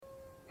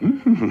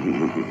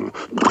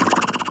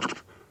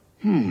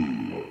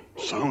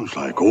Sounds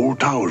like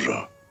old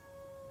Towser.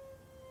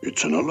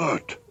 It's an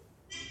alert.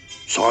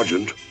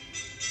 Sergeant.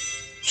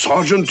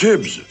 Sergeant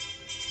Tibbs.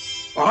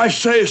 I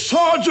say,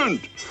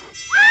 Sergeant!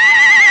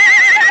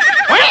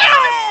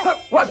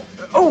 What?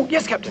 Oh,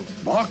 yes, Captain.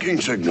 Barking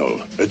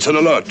signal. It's an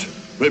alert.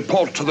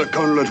 Report to the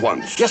Colonel at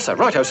once. Yes, sir.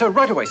 Righto, sir.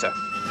 Right away, sir.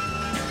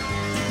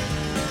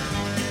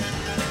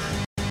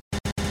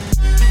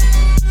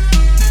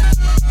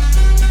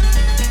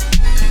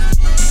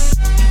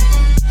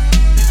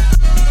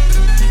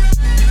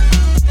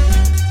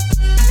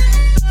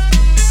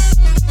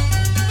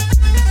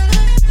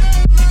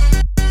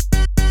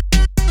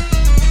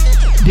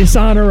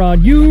 Dishonor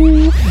on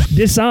you,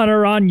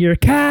 dishonor on your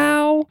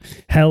cow.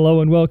 Hello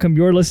and welcome.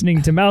 You're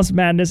listening to Mouse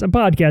Madness, a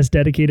podcast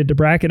dedicated to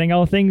bracketing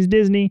all things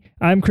Disney.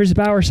 I'm Chris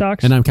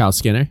Bowersox. And I'm Kyle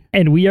Skinner.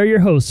 And we are your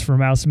hosts for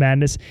Mouse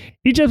Madness.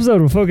 Each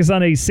episode will focus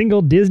on a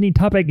single Disney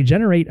topic,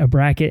 generate a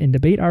bracket, and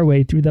debate our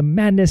way through the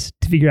madness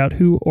to figure out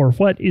who or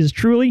what is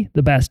truly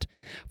the best.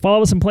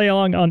 Follow us and play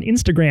along on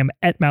Instagram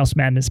at Mouse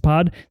Madness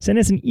Pod. Send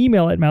us an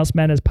email at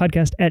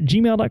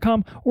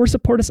mousemadnesspodcast@gmail.com or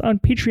support us on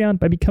Patreon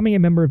by becoming a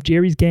member of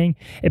Jerry's Gang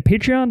at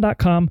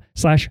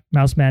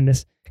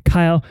patreon.com/mousemadness.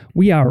 Kyle,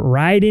 we are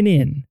riding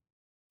in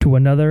to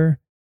another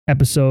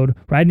episode,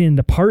 riding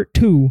into part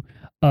 2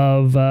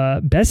 of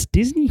Best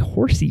Disney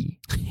Horsey.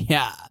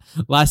 Yeah.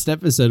 Last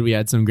episode, we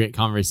had some great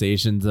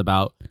conversations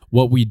about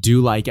what we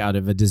do like out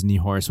of a Disney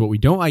horse, what we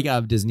don't like out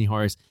of Disney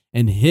horse.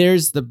 And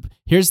here's the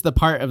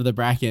part of the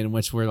bracket in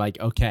which we're like,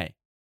 okay,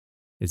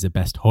 is it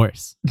best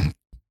horse?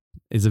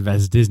 Is it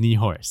best Disney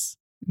horse?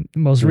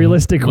 Most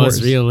realistic horse.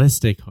 Most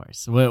realistic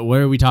horse. What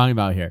are we talking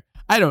about here?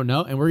 I don't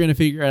know. And we're going to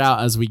figure it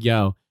out as we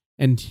go.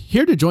 And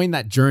here to join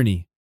that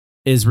journey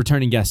is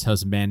returning guest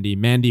host Mandy.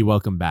 Mandy,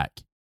 welcome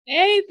back.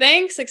 Hey,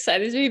 thanks.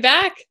 Excited to be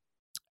back.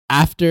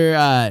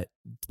 After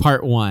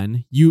part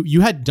 1, you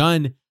had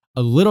done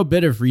a little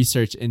bit of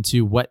research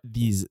into what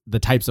the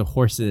types of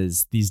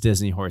horses these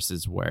Disney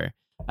horses were.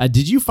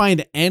 Did you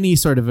find any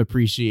sort of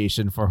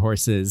appreciation for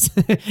horses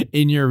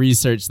in your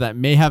research that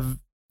may have,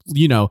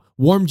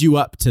 warmed you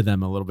up to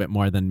them a little bit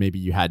more than maybe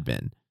you had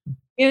been?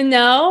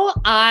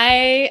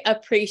 I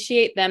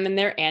appreciate them in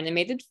their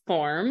animated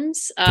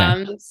forms.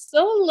 Okay.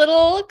 Still a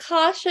little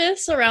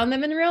cautious around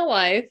them in real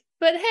life,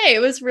 but hey, it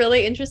was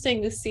really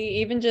interesting to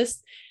see even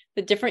just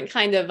the different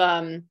kind of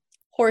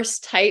horse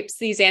types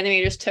these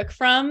animators took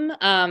from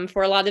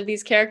for a lot of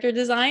these character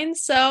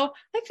designs. So I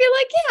feel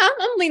like, yeah,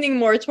 I'm leaning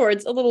more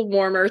towards a little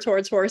warmer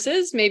towards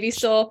horses, maybe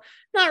still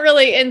not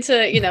really into,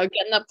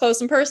 getting up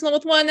close and personal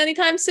with one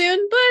anytime soon,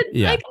 but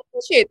yeah. I can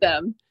appreciate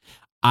them.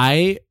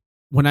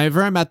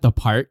 Whenever I'm at the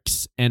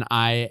parks and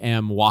I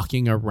am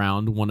walking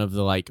around one of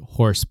the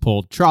horse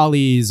pulled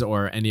trolleys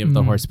or any of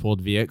the horse pulled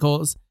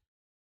vehicles,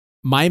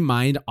 my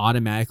mind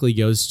automatically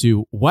goes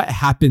to what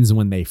happens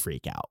when they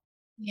freak out.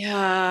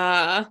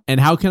 Yeah.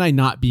 And how can I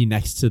not be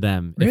next to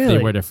them if they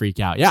were to freak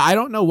out? Yeah, I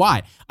don't know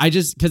why.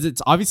 Because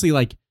it's obviously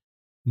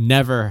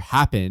never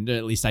happened. Or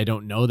at least I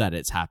don't know that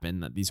it's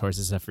happened, that these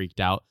horses have freaked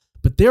out.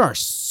 But there are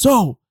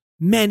so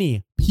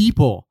many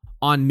people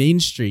on Main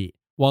Street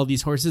while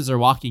these horses are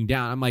walking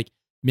down. I'm like,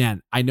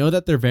 man, I know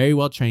that they're very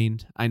well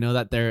trained. I know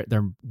that they're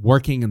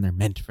working and they're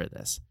meant for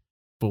this.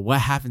 But what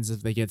happens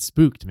if they get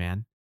spooked,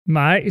 man?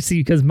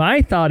 Because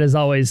my thought is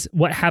always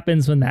what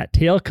happens when that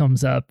tail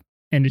comes up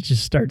and it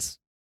just starts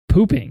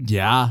pooping.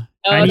 Yeah.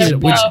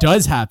 Which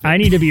does happen. I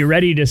need to be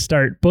ready to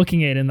start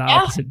booking it in the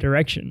opposite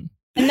direction.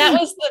 And that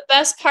was the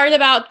best part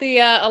about the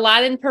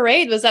Aladdin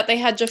parade was that they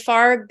had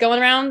Jafar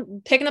going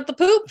around picking up the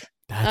poop.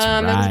 That's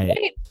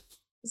right.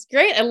 It's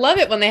great. I love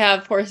it when they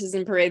have horses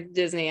in parade at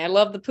Disney. I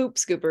love the poop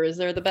scoopers.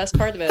 They're the best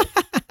part of it.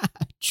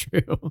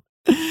 True.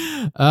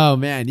 Oh,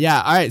 man.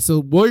 Yeah. All right.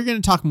 So we're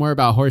going to talk more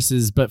about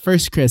horses. But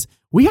first, Chris,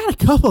 we got a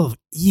couple of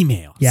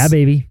emails. Yeah,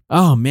 baby.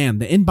 Oh, man.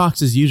 The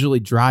inbox is usually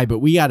dry, but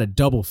we got a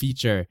double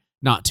feature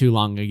not too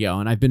long ago.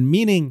 And I've been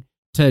meaning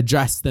to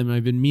address them.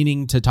 I've been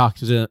meaning to talk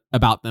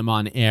about them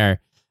on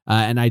air.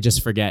 And I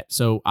just forget.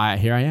 So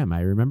here I am.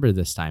 I remember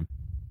this time.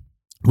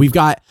 We've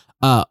got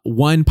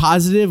one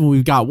positive and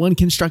we've got one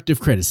constructive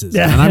criticism.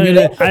 Yeah, And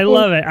I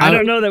love it. I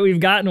don't know that we've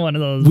gotten one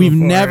of those. We've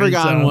never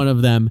gotten one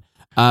of them,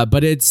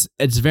 but it's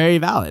very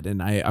valid,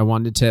 and I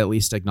wanted to at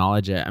least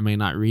acknowledge it. I may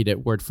not read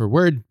it word for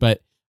word,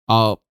 but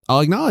I'll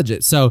acknowledge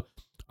it. So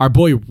our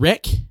boy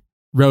Rick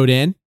wrote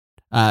in.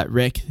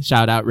 Rick,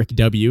 shout out Rick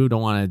W.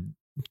 Don't want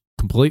to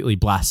completely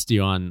blast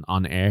you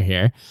on air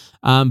here,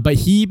 but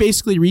he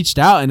basically reached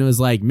out and it was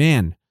like,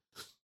 man,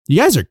 you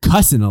guys are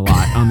cussing a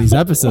lot on these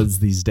episodes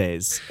these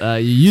days. You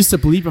used to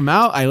bleep them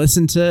out. I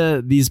listen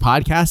to these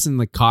podcasts in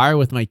the car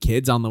with my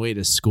kids on the way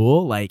to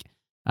school.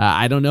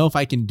 I don't know if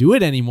I can do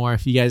it anymore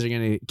if you guys are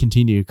going to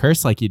continue to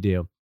curse like you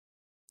do.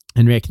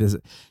 And Rick,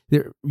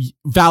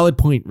 valid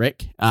point,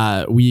 Rick.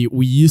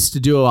 We used to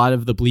do a lot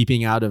of the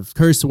bleeping out of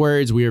curse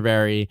words. We were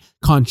very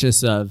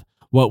conscious of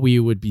what we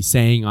would be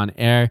saying on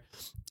air.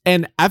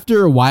 And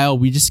after a while,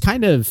 we just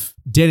kind of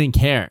didn't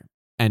care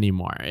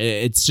anymore.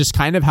 It's just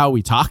kind of how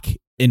we talk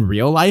in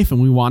real life,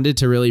 and we wanted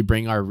to really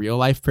bring our real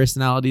life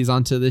personalities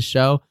onto this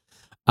show.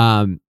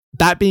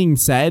 That being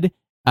said,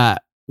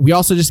 we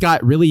also just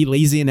got really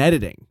lazy in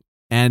editing,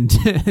 and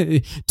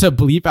to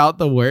bleep out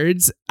the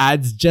words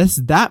adds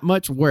just that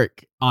much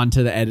work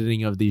onto the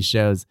editing of these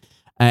shows.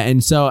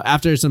 And so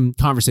after some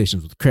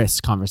conversations with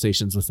Chris,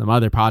 conversations with some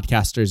other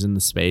podcasters in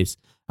the space,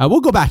 we'll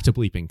go back to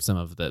bleeping some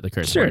of the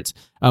curse words.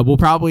 We'll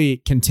probably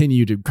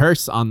continue to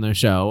curse on the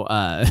show,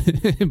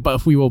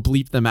 but we will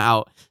bleep them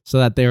out so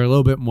that they're a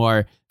little bit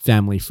more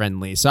family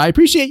friendly. So I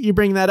appreciate you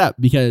bringing that up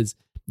because,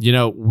 you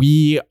know,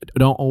 we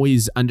don't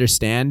always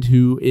understand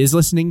who is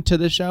listening to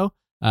the show.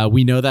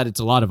 We know that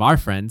it's a lot of our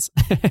friends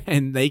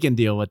and they can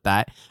deal with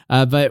that.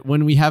 But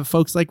when we have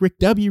folks like Rick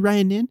W.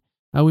 writing in,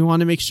 we want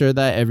to make sure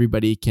that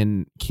everybody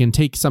can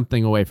take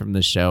something away from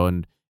this show,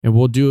 and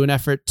we'll do an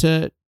effort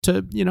to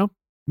you know,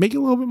 make it a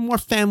little bit more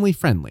family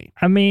friendly.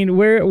 I mean,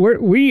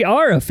 we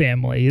are a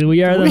family.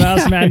 We are the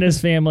Mouse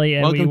Madness family,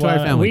 and Welcome to our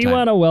family we time.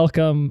 want to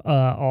welcome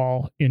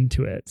all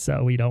into it.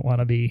 So we don't want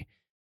to be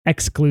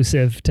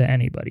exclusive to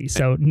anybody.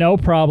 So no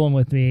problem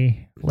with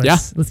me.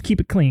 Let's keep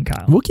it clean,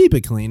 Kyle. We'll keep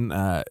it clean.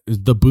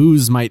 The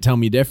booze might tell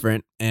me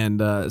different,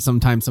 and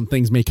sometimes some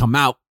things may come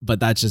out, but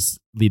that just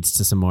leads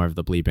to some more of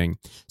the bleeping.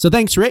 So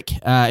thanks, Rick.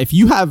 If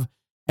you have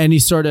any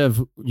sort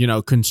of, you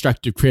know,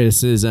 constructive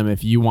criticism,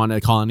 if you want to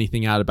call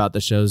anything out about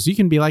the shows, you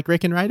can be like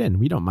Rick and write in.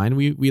 We don't mind.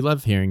 We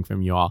love hearing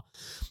from you all.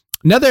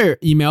 Another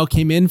email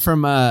came in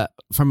from a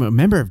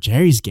member of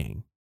Jerry's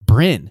gang,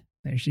 Bryn.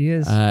 There she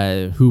is.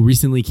 Who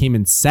recently came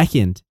in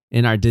second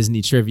in our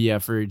Disney trivia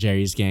for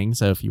Jerry's gang.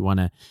 So if you want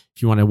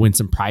to win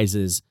some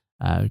prizes,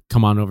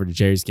 come on over to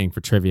Jerry's gang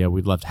for trivia.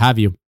 We'd love to have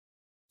you.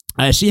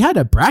 She had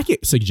a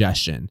bracket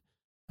suggestion.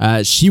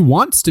 She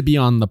wants to be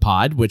on the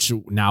pod, which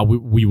now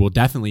we will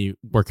definitely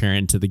work her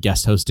into the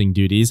guest hosting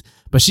duties,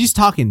 but she's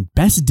talking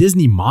best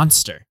Disney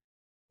monster.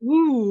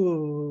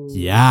 Ooh.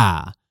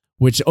 Yeah.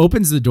 Which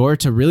opens the door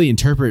to really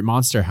interpret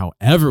monster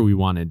however we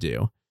want to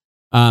do.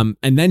 And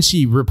then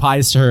she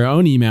replies to her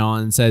own email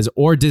and says,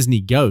 or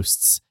Disney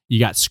ghosts. You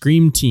got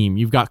Scream Team.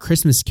 You've got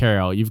Christmas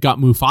Carol. You've got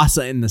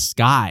Mufasa in the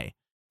sky.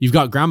 You've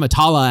got Grandma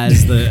Tala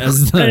as the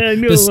stingray.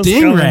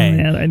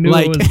 I knew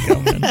it was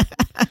coming.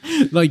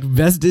 Like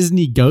best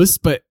Disney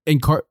ghost, but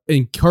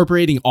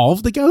incorporating all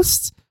of the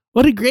ghosts.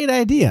 What a great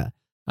idea.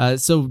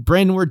 So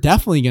Bryn, we're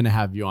definitely going to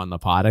have you on the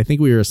pod. I think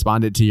we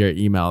responded to your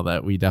email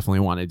that we definitely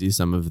want to do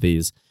some of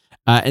these.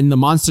 And the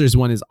monsters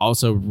one is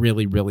also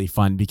really, really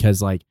fun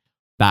because like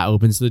that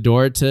opens the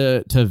door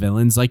to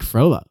villains like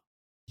Frollo.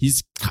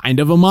 He's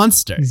kind of a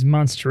monster. He's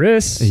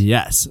monstrous.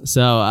 Yes.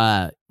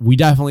 So we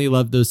definitely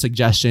love those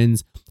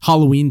suggestions.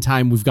 Halloween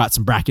time, we've got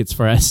some brackets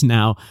for us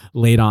now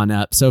laid on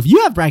up. So if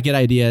you have bracket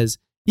ideas,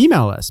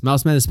 email us,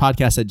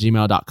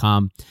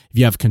 mousemenacepodcast@gmail.com. If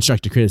you have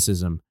constructive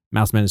criticism,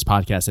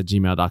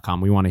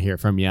 mousemenacepodcast@gmail.com. We want to hear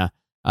from you.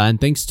 And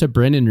thanks to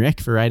Bryn and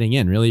Rick for writing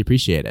in. Really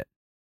appreciate it.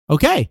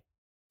 Okay.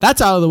 That's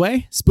out of the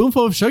way.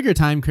 Spoonful of sugar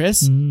time,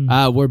 Chris.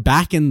 We're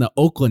back in the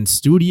Oakland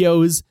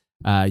studios.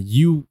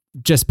 You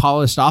just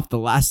polished off the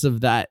last of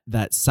that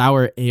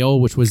sour ale,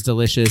 which was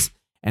delicious.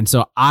 And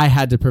so I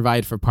had to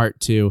provide for part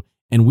 2,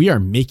 and we are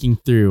making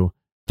through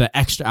the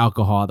extra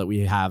alcohol that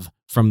we have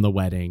from the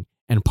wedding.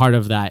 And part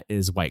of that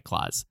is White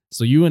Claws.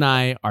 So you and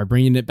I are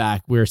bringing it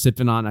back. We're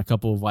sipping on a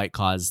couple of White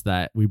Claws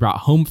that we brought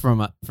home from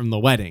the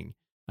wedding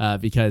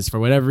because for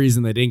whatever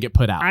reason, they didn't get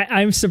put out.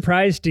 I'm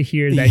surprised to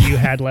hear that you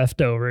had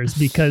leftovers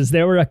because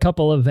there were a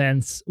couple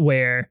events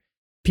where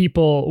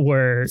people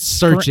were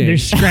searching. They're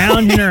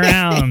scrounging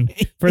around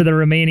for the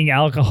remaining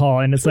alcohol.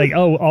 And it's like,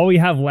 oh, all we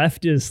have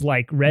left is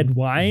like red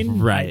wine.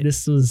 Right.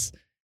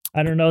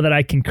 I don't know that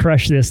I can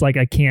crush this like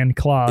a canned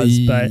Claws,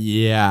 but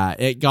yeah,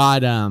 it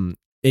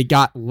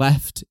got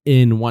left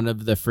in one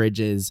of the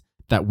fridges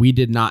that we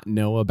did not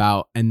know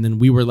about. And then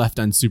we were left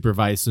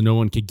unsupervised, so no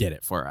one could get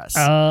it for us.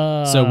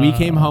 So we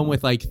came home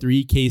with like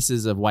 3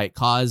 cases of White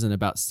Claws and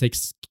about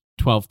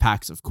 12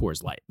 packs of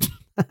Coors Light.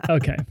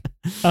 Okay.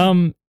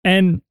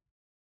 And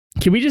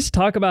can we just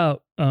talk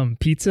about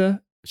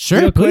pizza?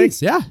 Sure, real quick?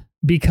 please. Yeah.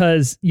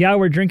 Because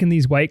we're drinking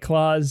these White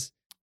Claws,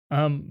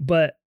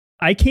 but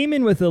I came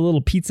in with a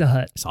little Pizza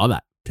Hut Saw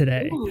that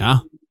today. Ooh. Yeah.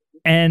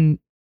 And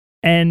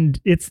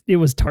it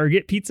was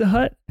Target Pizza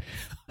Hut.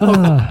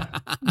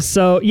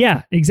 So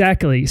yeah,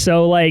 exactly.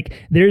 So like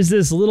there's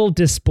this little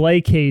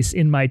display case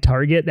in my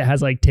Target that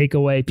has like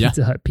takeaway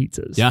Pizza Hut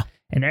pizzas. Yeah.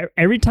 And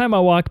every time I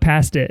walk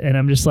past it and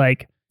I'm just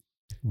like,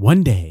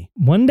 one day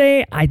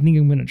I think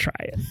I'm going to try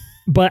it,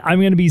 but I'm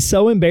going to be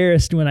so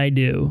embarrassed when I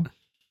do.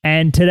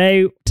 And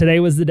today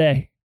was the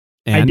day.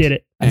 I did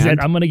it. I said,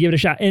 I'm going to give it a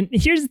shot. And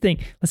here's the thing.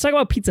 Let's talk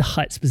about Pizza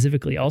Hut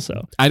specifically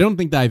also. I don't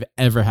think that I've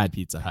ever had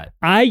Pizza Hut.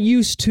 I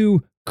used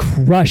to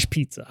crush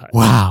Pizza Hut.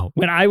 Wow.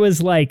 When I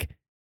was like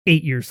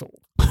 8 years old,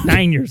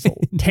 9 years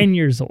old, 10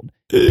 years old.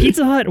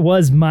 Pizza Hut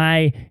was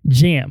my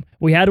jam.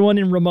 We had one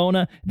in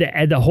Ramona that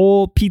had the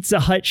whole Pizza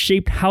Hut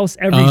shaped house,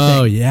 everything.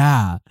 Oh,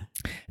 yeah.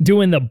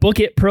 Doing the Book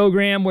It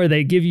program where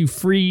they give you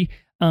free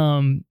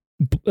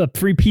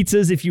free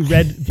pizzas if you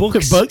read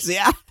books. Books,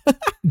 yeah.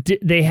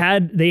 They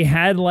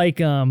had like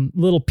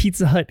little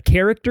Pizza Hut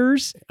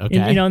characters. Okay.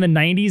 In the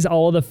 90s,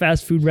 all of the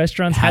fast food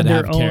restaurants had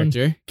their own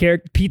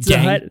character. Pizza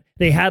Gang. Hut.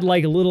 They had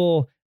like a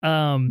little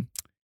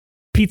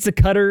pizza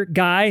cutter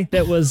guy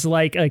that was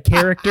like a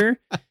character.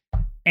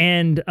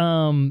 And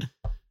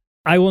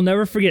I will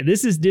never forget.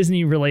 This is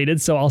Disney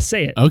related, so I'll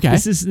say it. Okay.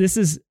 This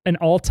is an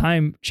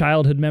all-time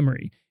childhood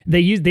memory.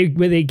 They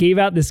gave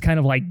out this kind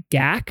of like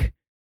gack.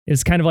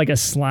 It's kind of like a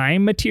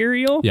slime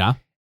material. Yeah.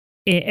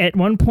 At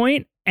one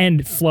point,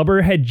 and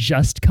Flubber had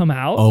just come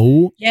out.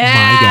 Oh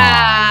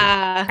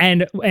Yeah.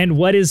 And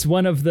what is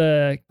one of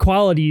the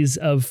qualities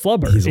of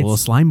Flubber? my God. He's a little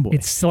slime boy.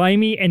 It's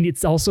slimy and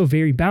it's also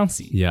very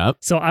bouncy. Yep.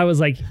 So I was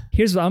like,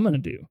 here's what I'm gonna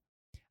do.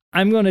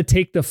 I'm gonna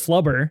take the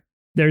Flubber,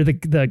 they're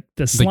the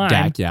slime,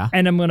 gack, yeah.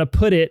 and I'm gonna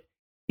put it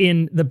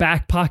in the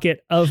back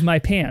pocket of my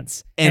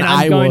pants. And I'm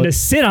I going will- to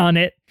sit on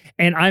it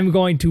and I'm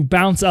going to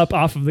bounce up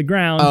off of the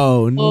ground.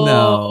 Oh no.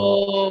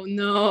 Oh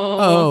no.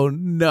 Oh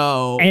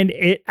no. And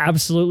it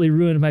absolutely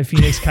ruined my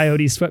Phoenix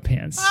Coyote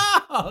sweatpants.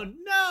 Oh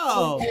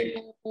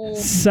no.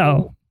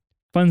 So,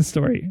 fun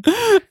story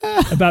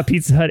about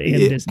Pizza Hut and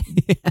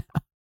Disney.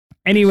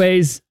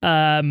 Anyways,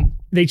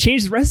 they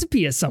changed the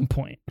recipe at some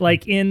point.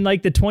 Like in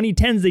like the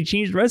 2010s, they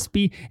changed the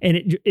recipe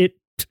and it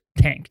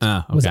tanked.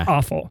 Oh, It was okay.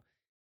 awful.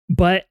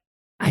 But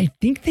I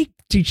think they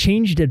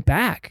changed it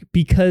back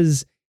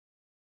because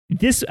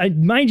this,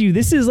 mind you,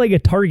 this is like a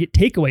Target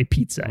takeaway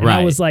pizza. And I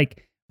Right. was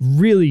like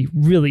really,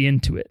 really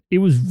into it. It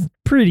was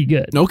pretty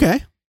good.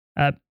 Okay.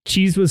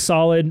 Cheese was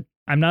solid.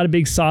 I'm not a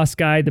big sauce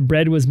guy. The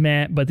bread was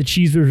meh, but the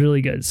cheese was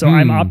really good. So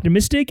I'm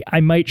optimistic. I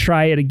might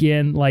try it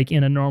again, like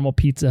in a normal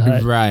Pizza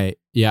Hut. Right.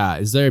 Yeah.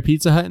 Is there a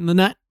Pizza Hut in the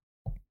net?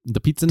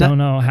 The Pizza Nut? Don't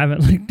know.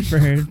 Haven't looked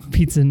for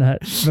Pizza Nut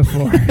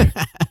before.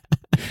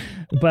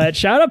 But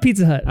shout out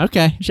Pizza Hut.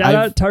 Okay. Shout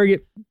out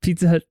Target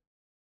Pizza Hut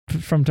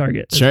from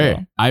Target. as Sure.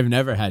 well. I've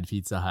never had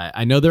Pizza Hut.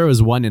 I know there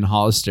was one in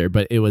Hollister,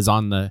 but it was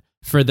on the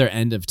further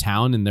end of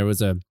town, and there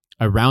was a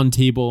Round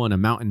Table and a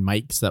Mountain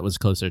Mike's that was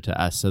closer to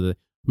us, so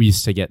we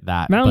used to get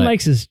that. Mountain But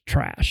Mike's is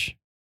trash.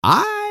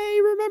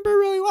 I remember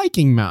really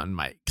liking Mountain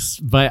Mike's,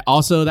 but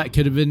also that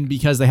could have been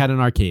because they had an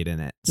arcade in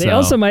it. They So,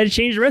 also might have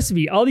changed the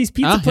recipe. All these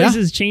pizza Yeah.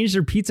 places changed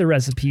their pizza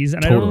recipes,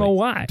 and I don't Totally. know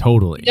why.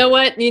 Totally.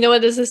 You know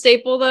what is a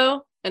staple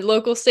though? A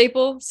local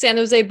staple? San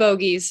Jose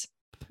Bogies.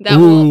 That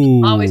Ooh.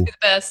 will always be the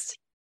best.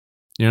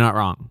 You're not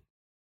wrong.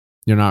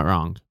 You're not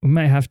wrong. We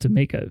might have to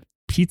make a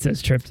pizza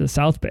trip to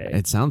South Bay.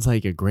 It sounds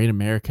like a Great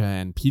America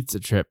and Pizza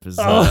Trip is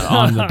Oh.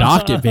 on the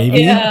docket,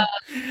 baby. Yeah.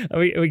 Are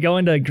we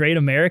going to Great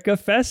America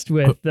Fest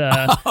with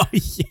Oh,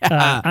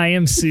 yeah. I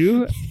Am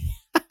Sue?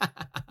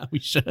 We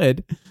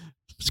should.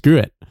 Screw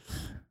it.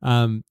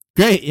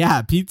 Great.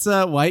 Yeah.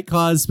 Pizza, White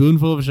Claws,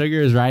 spoonful of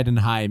sugar is riding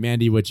high.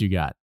 Mandy, what you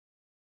got?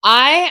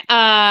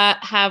 I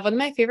have one of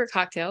my favorite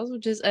cocktails,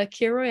 which is a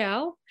Kir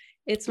Royale.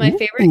 It's my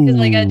favorite because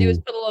all you gotta do is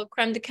put a little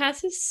creme de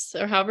cassis,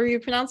 or however you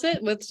pronounce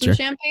it, with some Sure.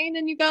 champagne,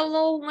 and you got a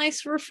little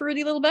nice,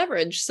 fruity little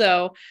beverage.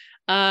 So,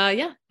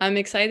 yeah, I'm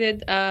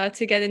excited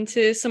to get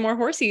into some more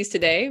horsies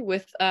today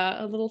with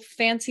a little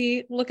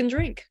fancy looking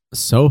drink.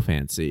 So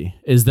fancy.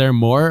 Is there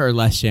more or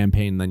less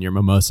champagne than your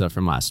mimosa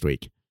from last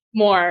week?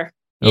 More.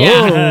 Oh,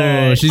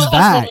 Yeah. she's Little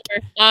back.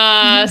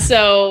 more.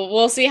 So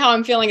we'll see how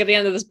I'm feeling at the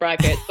end of this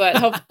bracket, but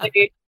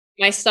hopefully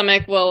my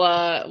stomach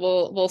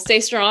will stay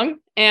strong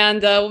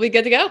and we'll be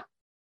good to go.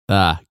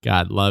 Ah,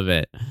 God, love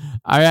it.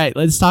 All right,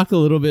 let's talk a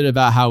little bit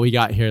about how we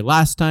got here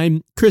last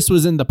time. Chris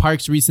was in the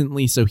parks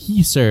recently, so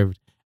he served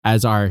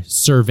as our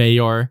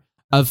surveyor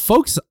of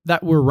folks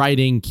that were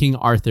riding King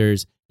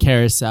Arthur's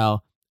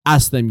carousel.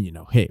 Asked them,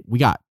 hey, we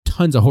got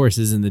tons of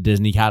horses in the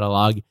Disney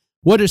catalog.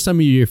 What are some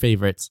of your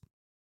favorites?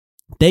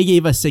 They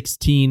gave us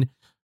 16.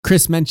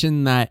 Chris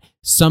mentioned that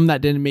some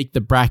that didn't make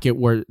the bracket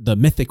were the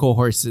mythical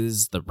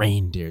horses, the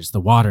reindeers,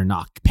 the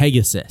Waternock,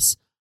 Pegasus.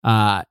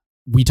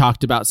 We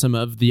talked about some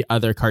of the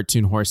other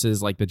cartoon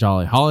horses like the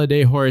Jolly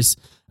Holiday horse.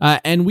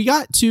 And we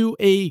got to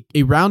a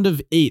round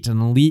of 8, an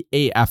Elite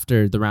 8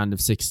 after the round of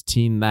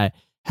 16 that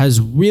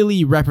has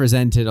really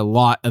represented a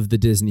lot of the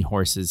Disney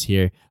horses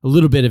here. A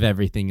little bit of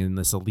everything in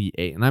this Elite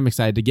 8. And I'm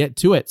excited to get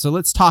to it. So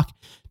let's talk.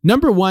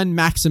 Number 1,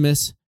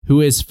 Maximus,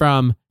 who is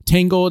from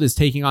Tangled, is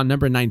taking on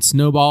number 9,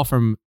 Snowball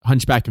from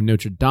Hunchback of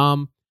Notre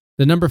Dame.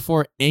 The number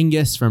 4,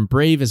 Angus from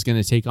Brave, is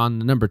going to take on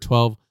the number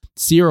 12,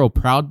 Cyril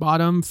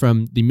Proudbottom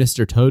from the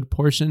Mr. Toad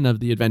portion of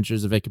The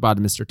Adventures of Ichabod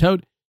and Mr.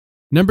 Toad.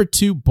 Number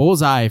 2,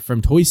 Bullseye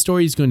from Toy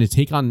Story is going to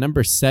take on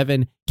number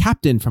 7,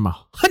 Captain from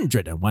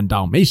 101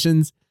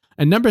 Dalmatians.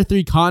 And number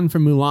 3, Khan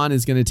from Mulan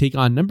is going to take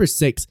on number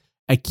 6,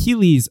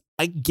 Achilles,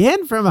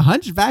 again from A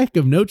Hunchback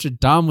of Notre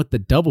Dame, with the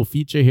double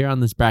feature here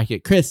on this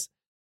bracket. Chris,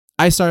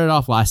 I started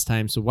off last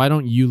time, so why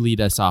don't you lead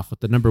us off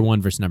with the number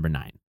 1 versus number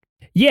 9?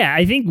 Yeah,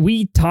 I think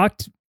we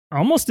talked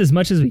almost as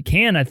much as we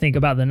can, I think,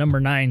 about the number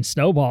 9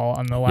 Snowball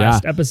on the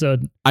last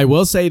episode. I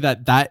will say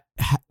that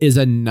is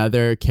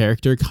another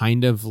character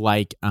kind of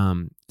like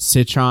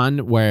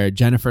Citron, where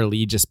Jennifer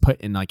Lee just put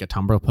in like a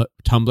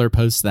Tumblr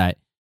post that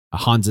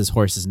Hans's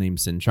horse is named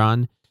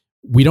Citron,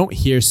 we don't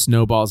hear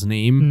Snowball's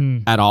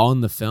name at all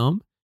in the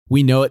film.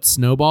 We know it's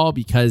Snowball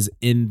because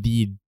in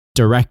the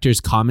director's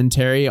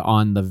commentary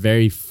on the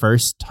very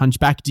first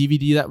Hunchback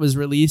DVD that was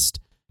released,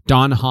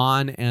 Don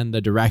Hahn and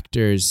the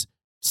directors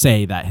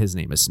say that his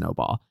name is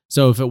Snowball.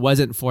 So if it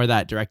wasn't for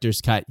that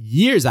director's cut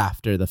years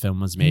after the film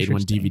was made,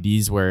 when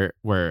DVDs were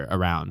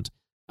around,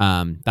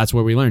 that's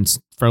where we learned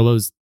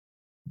Frollo's,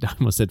 I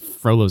almost said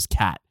Frollo's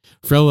cat.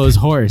 Frollo's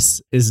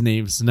horse is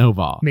named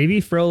Snowball.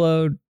 Maybe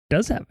Frollo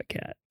does have a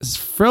cat.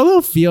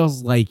 Frollo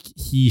feels like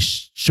he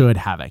should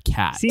have a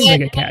cat. Seems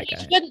like a cat He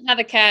guy. shouldn't have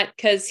a cat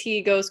because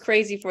he goes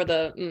crazy for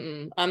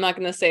the. I'm not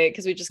going to say it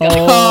because we just got.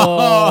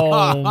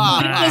 Oh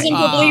my Listen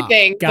for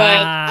bleeping,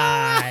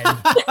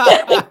 God.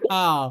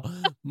 Oh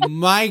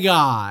my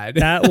God.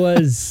 That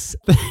was...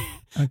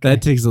 Okay.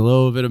 That takes a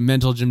little bit of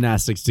mental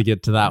gymnastics to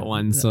get to that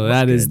one. So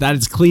That was that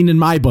is clean in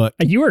my book.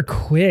 You were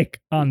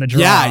quick on the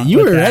draw. Yeah, you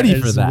with were that ready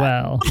for as that.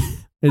 well.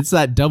 It's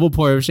that double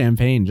pour of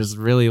champagne. Just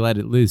really let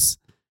it loose.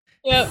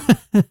 Yep.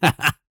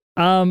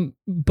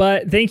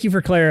 But thank you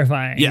for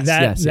clarifying.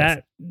 Yes,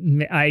 that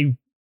I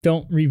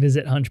don't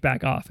revisit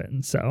Hunchback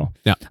often. So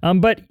yeah.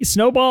 But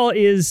Snowball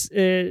is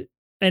an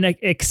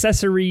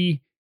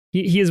accessory.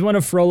 He is one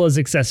of Frollo's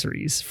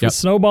accessories. Yep.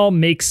 Snowball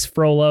makes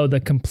Frollo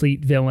the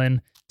complete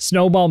villain.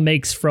 Snowball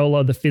makes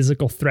Frollo the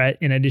physical threat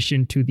in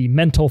addition to the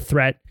mental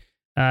threat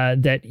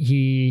that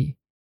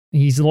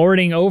he's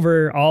lording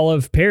over all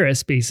of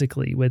Paris,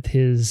 basically, with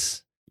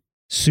his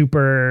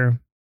super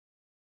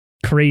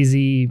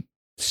crazy,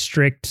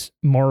 strict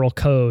moral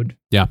code.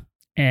 Yeah.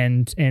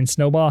 And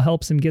Snowball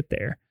helps him get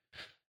there.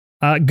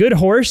 Good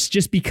horse,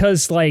 just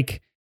because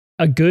like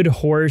a good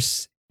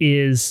horse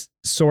is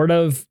sort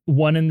of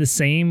one and the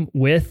same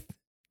with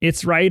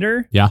its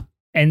rider. Yeah.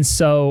 And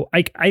so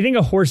I think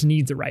a horse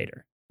needs a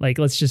rider. Like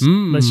let's just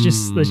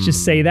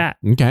say that.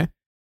 Okay.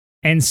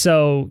 And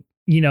so,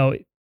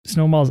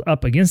 Snowball's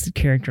up against a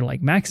character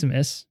like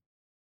Maximus.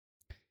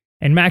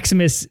 And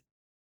Maximus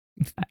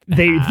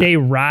they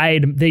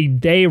ride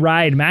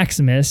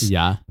Maximus.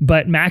 Yeah.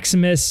 But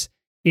Maximus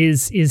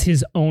is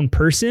his own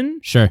person.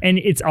 Sure. And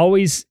it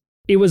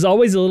was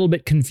always a little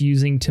bit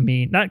confusing to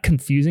me. Not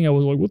confusing. I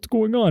was like, what's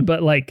going on?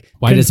 But like,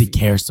 why does he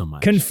care so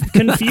much?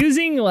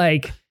 Confusing.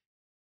 Like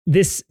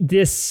this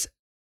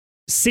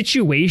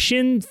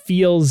situation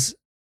feels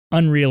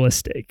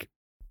unrealistic.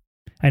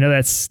 I know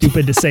that's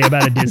stupid to say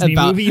about a Disney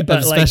movie, but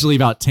especially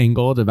about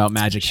Tangled, about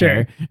magic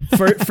hair.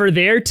 for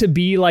there to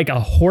be like a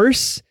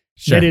horse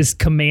that is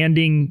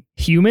commanding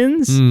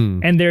humans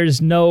and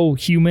there's no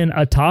human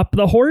atop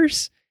the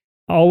horse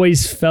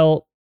always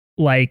felt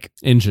like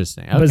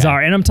interesting,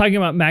 bizarre. And I'm talking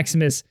about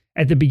Maximus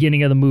at the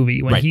beginning of the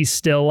movie when he's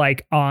still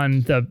like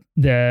on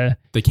the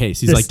case.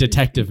 He's like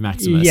Detective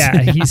Maximus.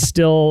 Yeah, he's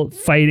still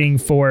fighting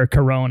for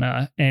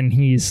Corona and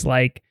he's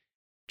like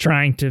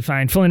trying to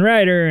find Flynn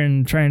Rider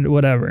and trying to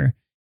whatever.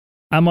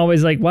 I'm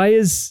always like, why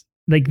is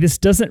like this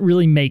doesn't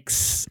really make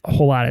a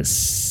whole lot of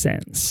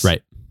sense.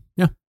 Right.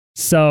 Yeah.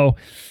 So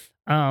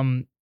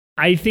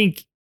I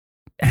think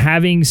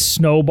having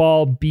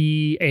Snowball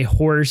be a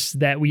horse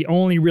that we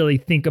only really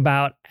think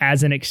about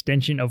as an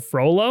extension of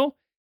Frollo,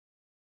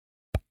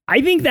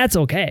 I think that's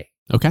okay.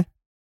 Okay.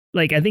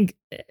 Like, I think,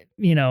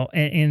 in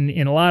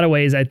a lot of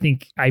ways, I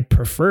think I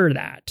prefer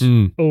that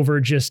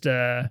over just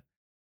a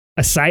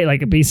side,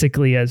 like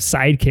basically a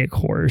sidekick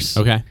horse.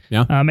 Okay.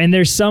 Yeah. And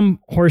there's some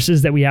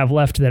horses that we have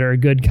left that are a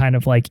good kind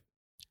of like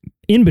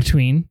in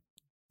between.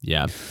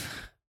 Yeah.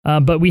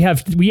 But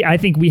I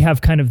think we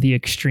have kind of the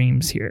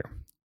extremes here.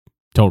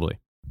 Totally.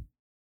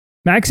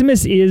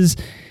 Maximus is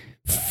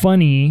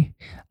funny,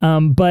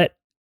 but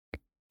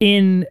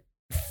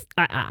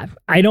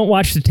I don't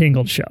watch the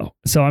Tangled show,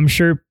 so I'm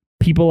sure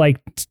people like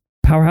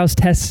Powerhouse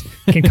Tess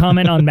can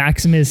comment on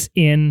Maximus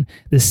in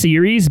the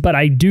series, but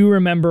I do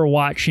remember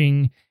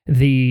watching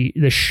the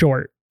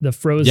short, the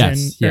Frozen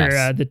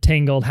or the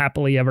Tangled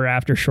Happily Ever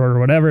After short or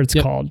whatever it's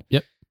called.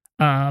 Yep.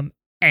 And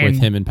with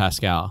him and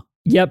Pascal.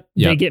 Yep.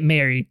 They get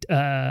married.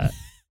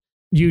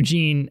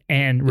 Eugene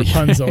and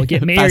Rapunzel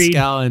get married.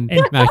 Pascal and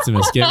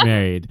Maximus get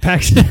married.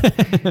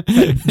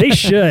 They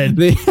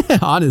should.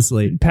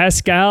 Honestly.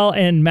 Pascal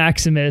and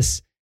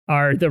Maximus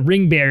are the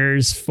ring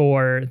bearers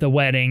for the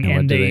wedding,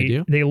 and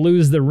they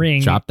lose the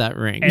ring. Drop that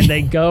ring. And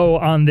they go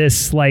on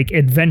this like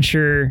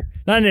adventure,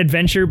 not an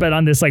adventure, but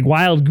on this like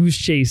wild goose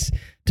chase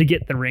to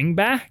get the ring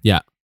back.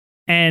 Yeah.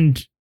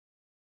 And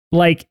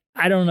like,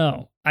 I don't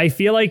know. I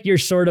feel like you're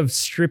sort of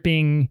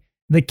stripping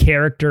the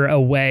character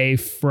away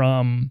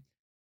from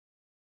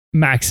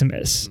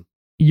Maximus.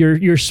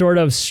 You're sort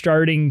of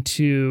starting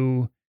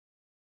to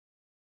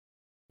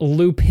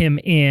loop him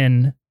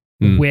in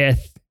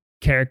with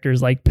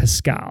characters like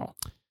Pascal.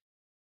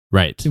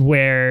 Right.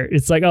 Where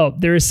it's like, oh,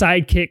 they're a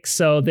sidekick,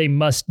 so they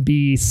must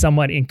be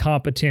somewhat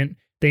incompetent.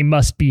 They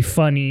must be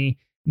funny.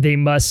 They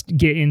must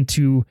get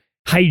into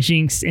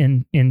hijinks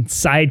and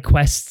side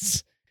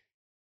quests.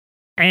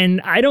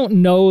 And I don't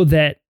know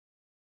that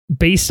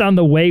based on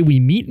the way we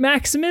meet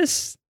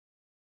Maximus,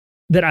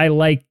 that I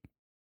like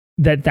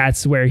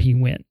that's where he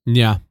went.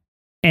 Yeah.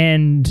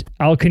 And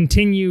I'll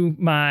continue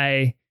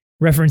my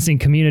referencing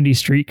Community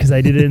Street because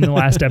I did it in the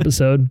last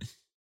episode.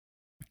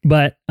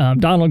 But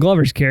Donald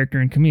Glover's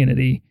character in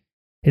Community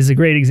is a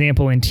great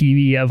example in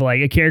TV of like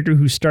a character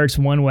who starts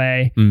one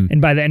way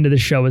and by the end of the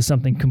show is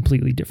something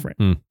completely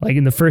different. Like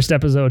in the first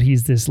episode,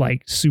 he's this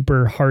like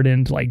super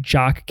hardened like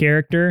jock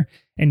character.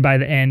 And by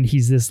the end,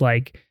 he's this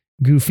like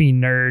goofy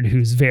nerd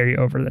who's very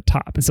over the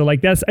top. And so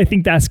like I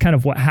think that's kind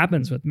of what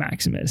happens with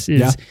Maximus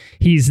is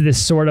he's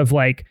this sort of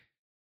like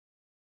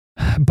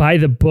by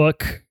the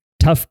book,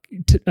 tough,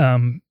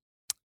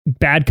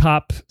 bad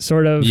cop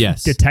sort of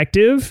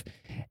detective.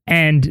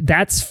 And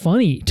that's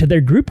funny to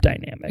their group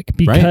dynamic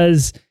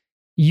because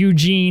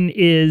Eugene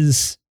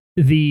is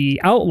the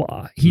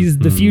outlaw. He's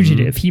the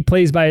fugitive. He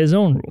plays by his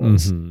own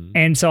rules.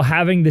 And so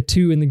having the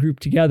two in the group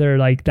together,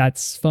 like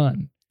that's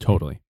fun.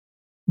 Totally.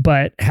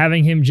 But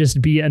having him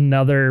just be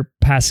another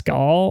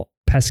Pascal,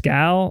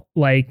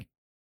 like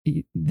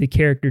the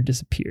character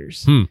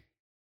disappears.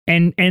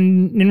 And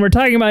we're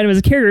talking about him as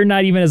a character,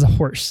 not even as a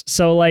horse.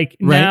 So like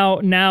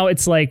now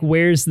it's like,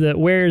 where's the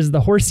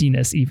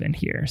horsiness even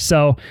here?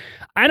 So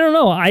I don't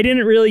know. I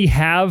didn't really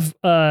have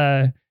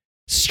a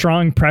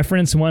strong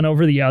preference one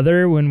over the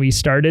other when we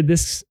started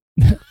this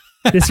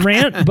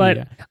rant,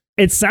 but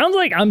it sounds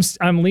like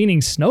I'm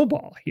leaning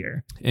Snowball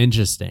here.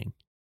 Interesting.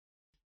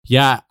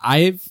 Yeah,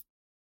 I've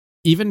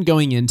even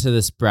going into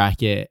this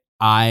bracket,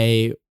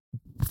 I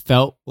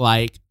felt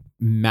like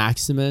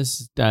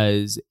Maximus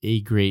does a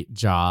great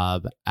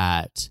job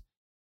at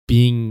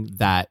being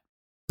that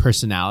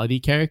personality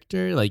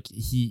character. Like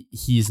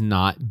he's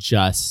not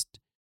just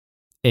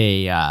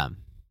a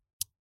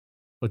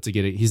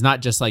he's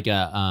not just like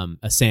a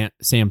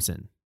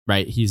Samson,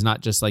 right? He's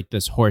not just like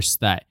this horse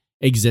that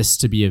exists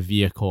to be a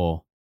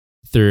vehicle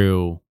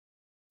through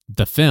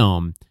the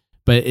film,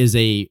 but is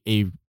a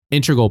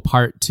integral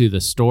part to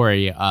the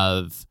story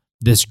of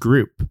this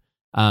group.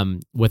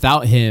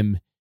 Without him,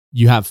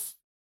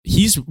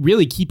 he's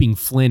really keeping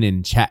Flynn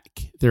in check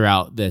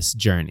throughout this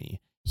journey.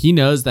 He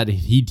knows that if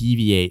he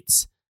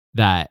deviates,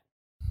 that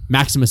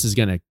Maximus is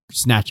going to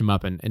snatch him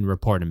up and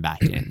report him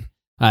back in.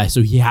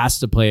 So he has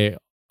to play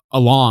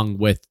along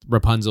with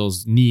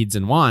Rapunzel's needs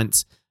and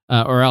wants,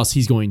 or else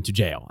he's going to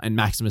jail. And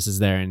Maximus is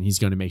there and he's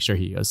going to make sure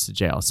he goes to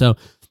jail. So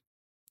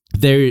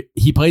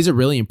he plays a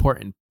really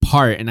important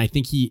part. And I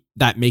think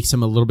that makes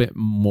him a little bit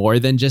more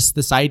than just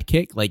the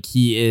sidekick. Like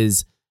he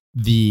is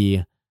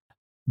the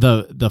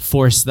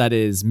force that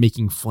is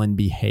making Flynn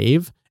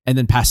behave. And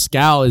then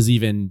Pascal is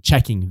even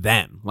checking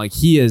them. Like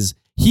he is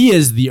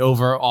the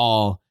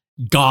overall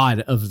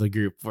god of the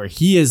group, where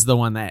he is the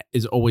one that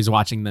is always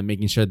watching them,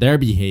 making sure they're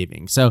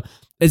behaving. So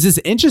it's this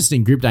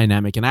interesting group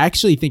dynamic, and I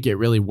actually think it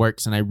really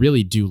works, and I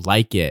really do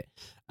like it.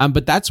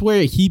 But that's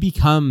where he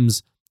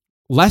becomes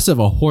less of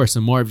a horse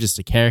and more of just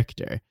a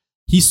character.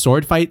 He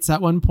sword fights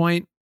at one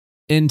point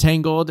in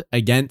Tangled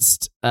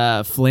against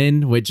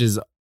Flynn, which is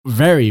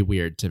very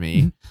weird to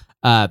me.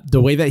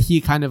 The way that he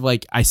kind of,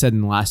 like I said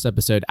in the last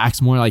episode,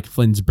 acts more like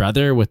Flynn's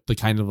brother with the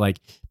kind of like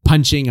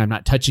punching, I'm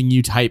not touching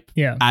you type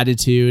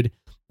attitude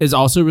is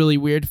also really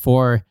weird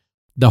for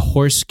the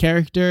horse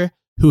character,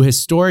 who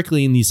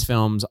historically in these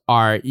films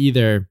are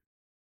either,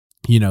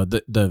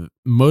 the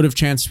mode of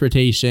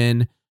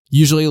transportation,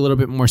 usually a little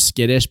bit more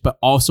skittish, but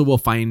also will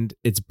find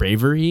its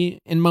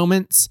bravery in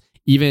moments.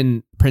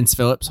 Even Prince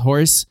Philip's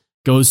horse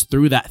goes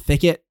through that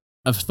thicket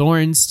of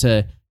thorns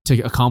to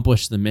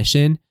accomplish the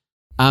mission.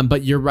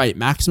 But you're right.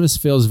 Maximus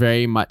feels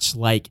very much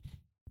like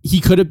he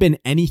could have been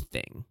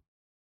anything,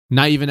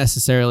 not even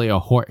necessarily a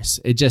horse.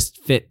 It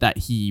just fit that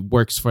he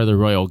works for the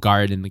Royal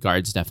Guard, and the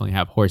guards definitely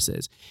have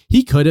horses.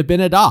 He could have been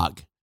a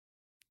dog.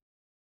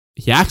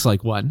 He acts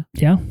like one.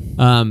 Yeah.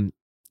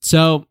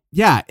 So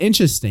yeah,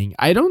 interesting.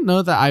 I don't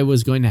know that I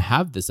was going to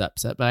have this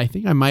upset, but I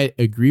think I might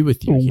agree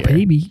with you here.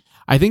 Baby.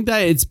 I think that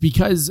it's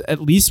because,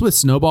 at least with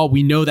Snowball,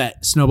 we know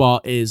that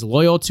Snowball is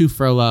loyal to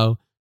Frollo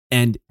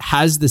and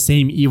has the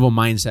same evil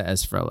mindset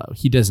as Frollo.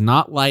 He does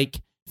not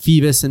like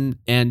Phoebus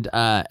and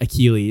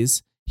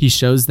Achilles. He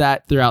shows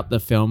that throughout the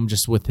film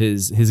just with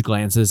his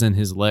glances and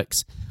his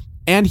looks.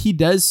 And he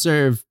does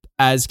serve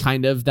as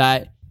kind of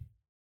the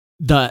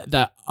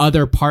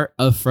other part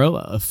of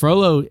Frollo. If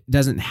Frollo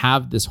doesn't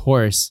have this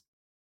horse,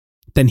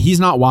 then he's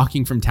not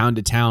walking from town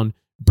to town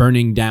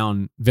burning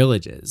down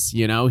villages.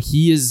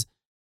 He is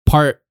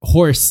part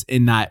horse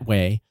in that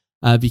way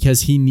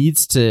because he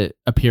needs to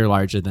appear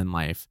larger than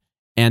life.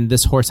 And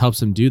this horse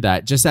helps him do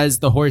that, just as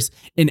the horse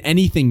in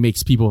anything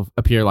makes people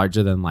appear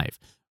larger than life.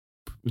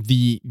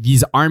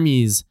 These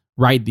armies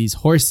ride these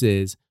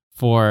horses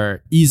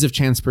for ease of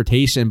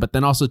transportation, but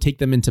then also take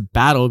them into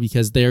battle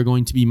because they are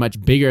going to be much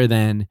bigger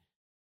than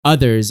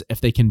others if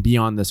they can be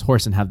on this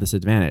horse and have this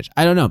advantage.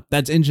 I don't know.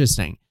 That's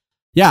interesting.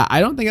 Yeah, I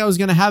don't think I was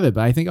going to have it,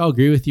 but I think I'll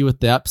agree with you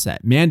with the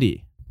upset.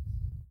 Mandy,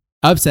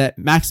 upset,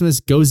 Maximus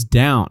goes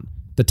down,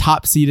 the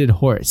top-seeded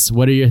horse.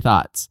 What are your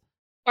thoughts?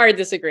 Hard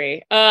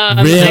disagree.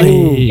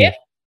 Really?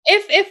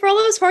 If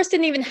Frollo's horse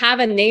didn't even have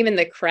a name in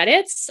the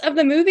credits of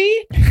the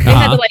movie, they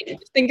had to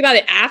think about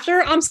it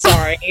after. I'm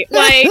sorry.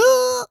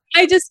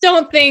 I just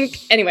don't think.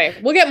 Anyway,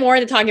 we'll get more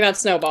into talking about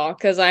Snowball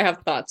because I have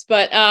thoughts.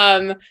 But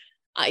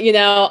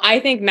I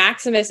think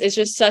Maximus is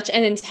just such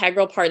an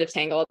integral part of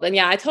Tangled. And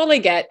yeah, I totally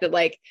get that,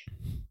 like,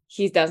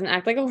 he doesn't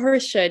act like a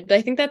horse should, but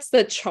I think that's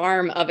the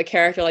charm of a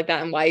character like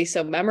that and why he's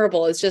so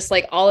memorable. It's just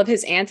like all of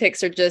his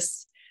antics are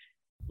just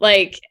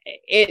like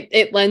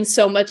it lends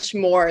so much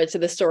more to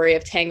the story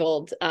of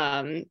Tangled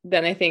than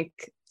I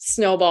think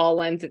Snowball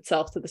lends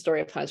itself to the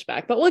story of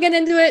Hunchback. But we'll get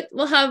into it.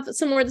 We'll have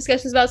some more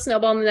discussions about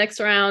Snowball in the next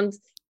round.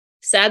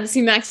 Sad to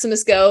see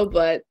Maximus go,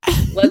 but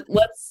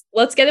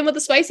let's get in with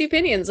the spicy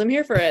opinions. I'm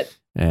here for it.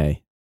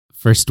 Hey,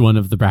 first one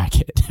of the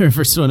bracket, or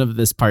first one of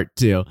this part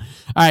 2. All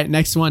right,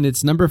 next one.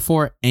 It's number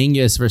 4,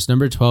 Angus versus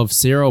number 12,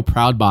 Cyril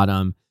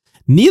Proudbottom.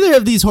 Neither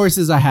of these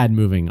horses I had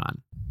moving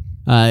on.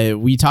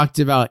 We talked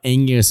about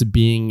Angus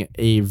being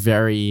a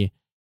very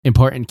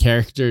important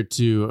character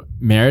to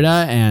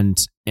Merida,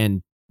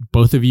 and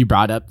both of you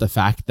brought up the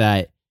fact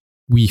that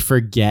we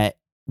forget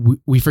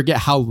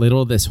how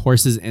little this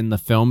horse is in the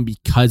film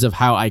because of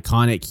how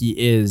iconic he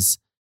is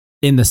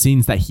in the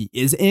scenes that he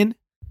is in.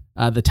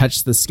 The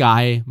touch the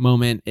sky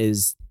moment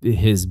is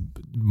his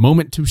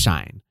moment to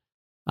shine.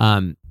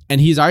 And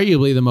he's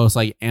arguably the most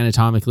like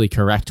anatomically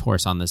correct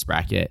horse on this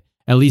bracket,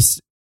 at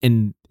least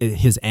in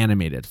his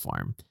animated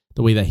form.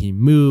 The way that he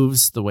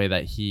moves, the way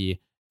that he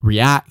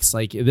reacts,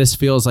 like this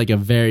feels like a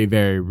very,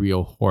 very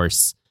real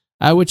horse,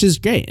 which is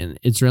great. And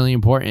it's really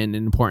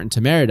important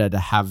to Merida to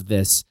have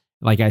this,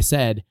 like I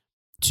said,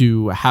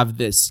 to have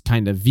this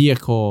kind of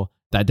vehicle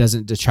that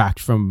doesn't detract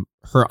from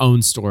her own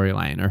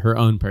storyline or her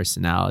own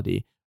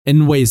personality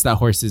in ways that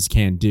horses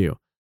can do,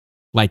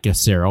 like a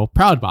Cyril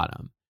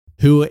Proudbottom,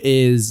 who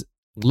is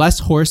less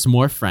horse,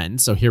 more friend.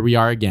 So here we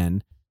are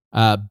again.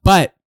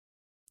 But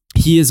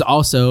he is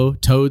also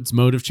Toad's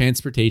mode of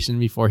transportation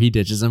before he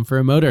ditches him for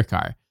a motor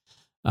car.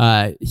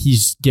 He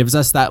gives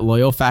us that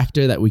loyal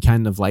factor that we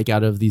kind of like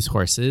out of these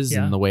horses,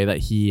 and the way that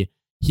he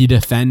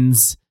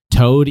defends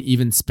Toad,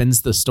 even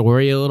spins the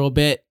story a little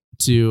bit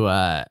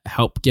to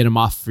help get him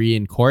off free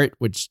in court,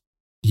 which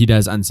he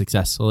does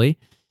unsuccessfully.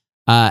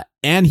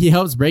 And he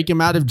helps break him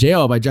out of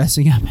jail by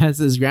dressing up as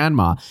his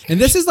grandma.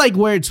 And this is like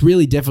where it's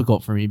really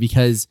difficult for me,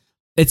 because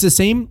it's the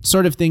same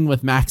sort of thing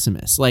with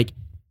Maximus. Like,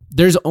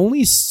 there's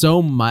only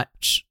so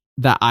much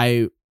that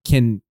I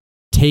can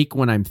take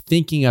when I'm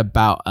thinking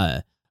about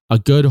a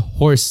good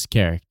horse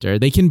character.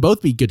 They can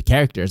both be good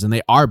characters, and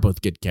they are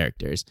both good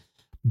characters.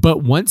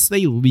 But once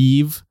they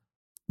leave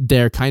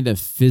their kind of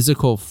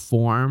physical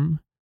form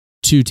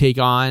to take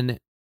on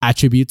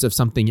attributes of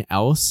something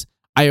else,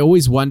 I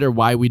always wonder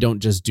why we don't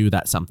just do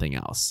that something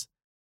else.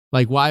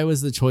 Like, why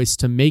was the choice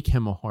to make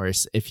him a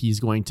horse if he's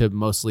going to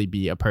mostly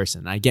be a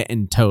person? I get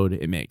in Toad,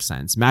 it makes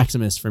sense.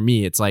 Maximus, for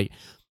me, it's like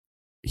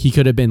he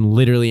could have been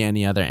literally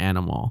any other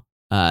animal,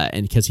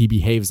 and because he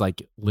behaves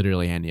like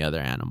literally any other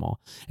animal.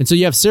 And so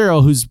you have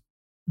Cyril, who's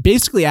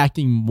basically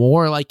acting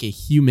more like a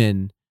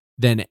human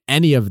than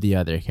any of the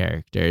other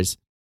characters,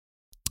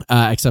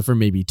 except for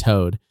maybe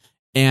Toad.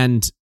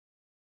 And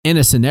in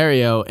a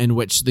scenario in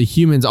which the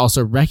humans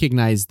also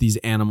recognize these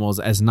animals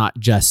as not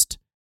just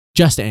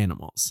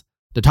animals.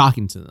 They're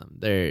talking to them.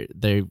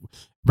 They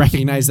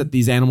recognize that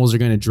these animals are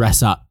going to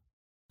dress up.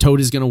 Toad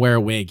is going to wear a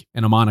wig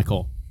and a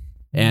monocle,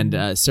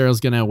 and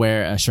Cyril's going to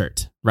wear a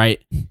shirt,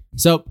 right?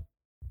 So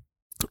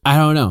I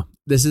don't know.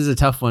 This is a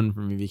tough one for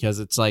me because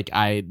it's like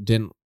I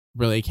didn't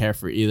really care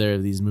for either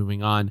of these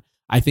moving on.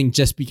 I think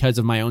just because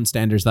of my own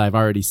standards that I've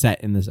already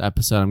set in this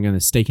episode, I'm going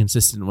to stay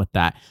consistent with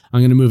that.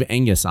 I'm going to move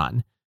Angus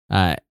on.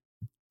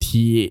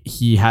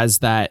 He has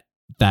that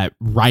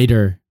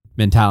rider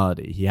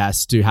mentality. He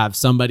has to have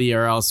somebody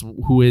or else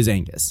who is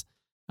Angus.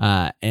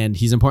 And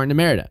he's important to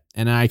Merida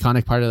and an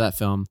iconic part of that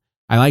film.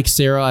 I like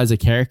Cyril as a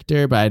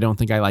character, but I don't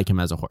think I like him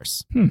as a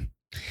horse.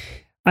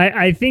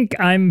 I think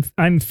I'm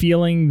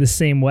feeling the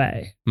same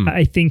way.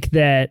 I think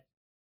that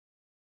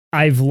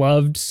I've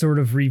loved sort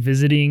of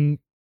revisiting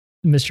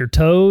Mr.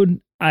 Toad.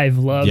 I've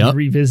loved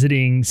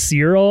revisiting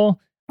Cyril.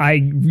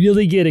 I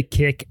really get a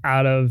kick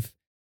out of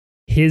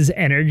his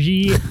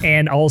energy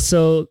and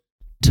also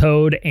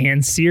Toad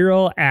and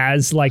Cyril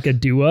as like a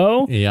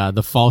duo. Yeah,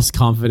 the false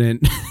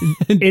confident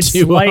it's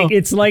duo.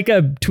 It's like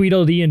a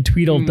Tweedledee and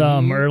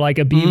Tweedledum or like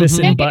a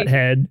Beavis and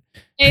Butthead.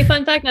 Hey,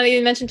 fun fact, now that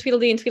you mentioned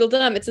Tweedledee and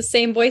Tweedledum, it's the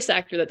same voice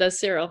actor that does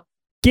Cyril.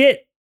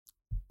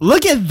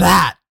 Look at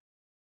that.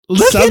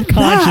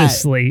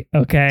 Subconsciously,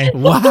 okay.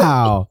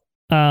 Wow.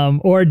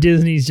 Or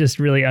Disney's just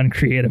really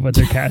uncreative with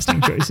their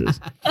casting choices.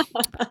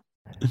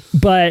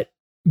 But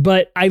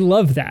I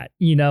love that,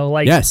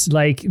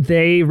 like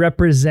they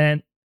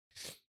represent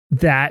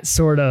that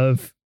sort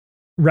of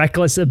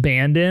reckless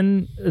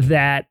abandon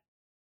that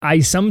I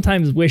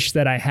sometimes wish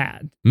that I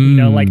had.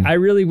 Like I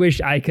really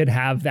wish I could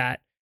have that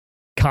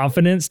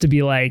confidence to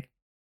be like,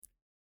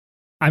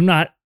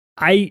 not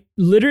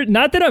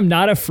that I'm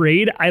not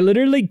afraid. I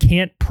literally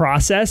can't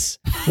process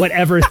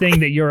whatever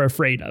thing that you're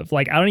afraid of.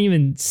 Like, I don't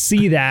even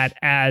see that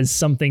as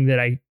something that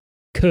I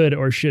could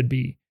or should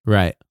be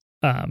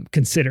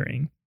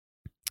considering.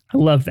 I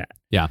love that.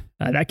 Yeah.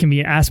 That can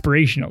be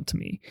aspirational to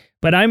me,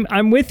 but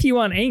I'm with you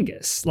on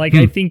Angus. Like,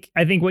 I think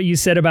what you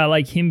said about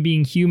like him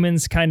being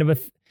humans kind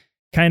of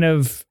kind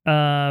of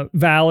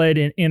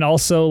valid, and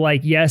also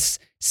like, yes,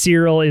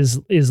 Cyril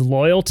is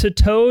loyal to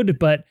Toad,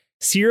 but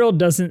Cyril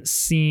doesn't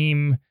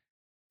seem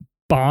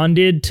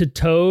bonded to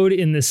Toad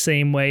in the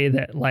same way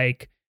that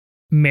like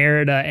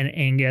Merida and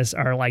Angus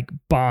are like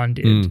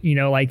bonded. You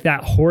know, like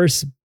that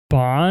horse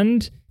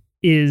bond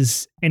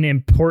is an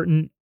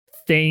important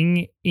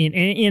thing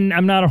in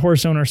I'm not a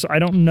horse owner, so I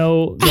don't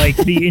know like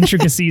the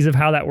intricacies of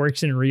how that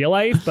works in real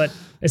life, but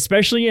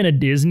especially in a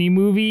Disney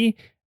movie,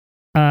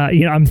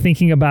 I'm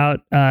thinking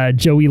about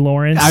Joey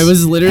Lawrence. I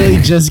was literally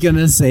just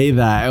gonna say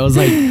that. I was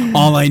like,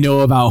 all I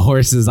know about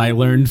horses I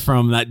learned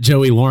from that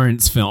Joey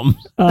Lawrence film.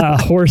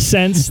 Horse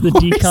Sense, the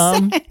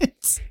decom.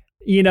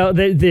 You know,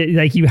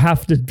 like you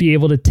have to be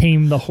able to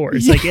tame the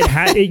horse. Like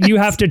you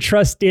have to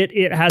trust it.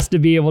 It has to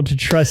be able to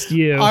trust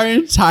you. Our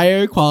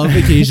entire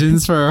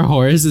qualifications for a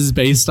horse is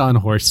based on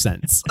horse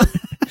sense.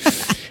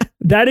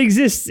 That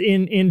exists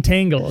in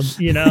Tangled,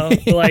 you know,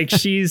 like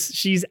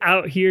she's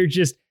out here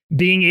just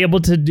being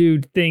able to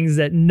do things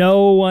that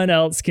no one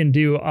else can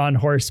do on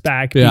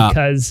horseback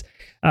because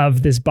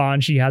of this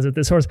bond she has with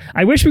this horse.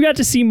 I wish we got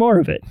to see more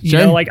of it. You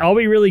know, like all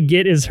we really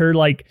get is her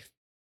like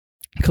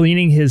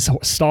cleaning his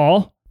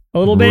stall a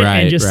little bit,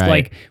 and just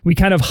like we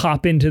kind of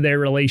hop into their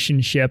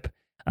relationship,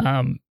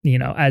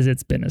 as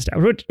it's been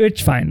established,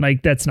 which fine.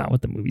 Like that's not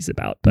what the movie's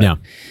about, but no.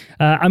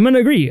 I'm going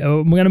to agree.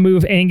 I'm going to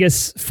move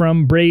Angus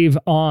from Brave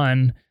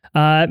on.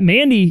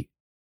 Mandy,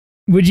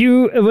 would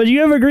you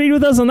have agreed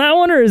with us on that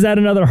one, or is that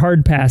another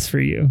hard pass for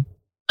you?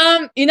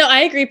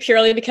 I agree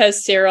purely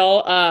because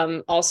Cyril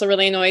also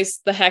really annoys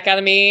the heck out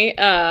of me.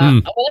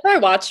 Whenever I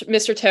watch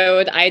Mr.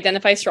 Toad, I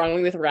identify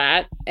strongly with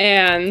Rat.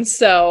 And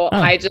so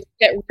I just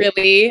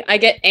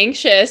get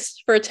anxious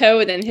for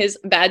Toad and his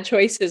bad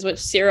choices, which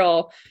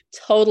Cyril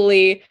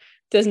totally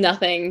does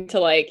nothing to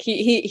like.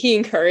 He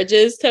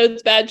encourages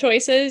Toad's bad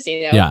choices,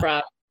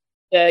 from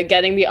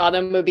getting the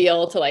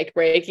automobile to like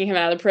breaking him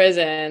out of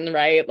prison,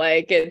 right?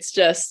 Like it's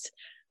just...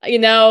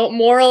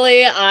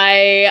 morally,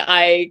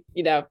 I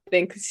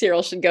think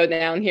Cyril should go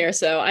down here.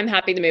 So I'm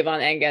happy to move on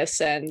Angus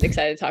and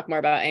excited to talk more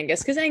about Angus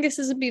because Angus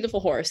is a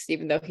beautiful horse,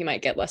 even though he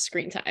might get less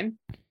screen time.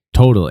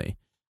 Totally.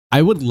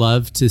 I would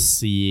love to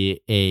see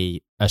a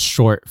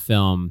short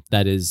film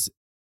that is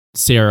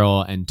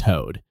Cyril and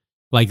Toad,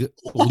 like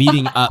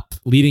leading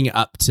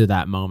up to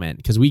that moment,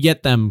 because we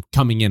get them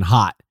coming in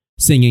hot,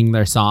 singing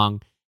their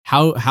song.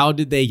 How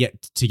did they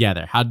get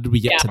together? How did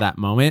we get to that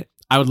moment?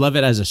 I would love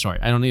it as a short.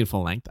 I don't need a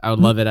full length. I would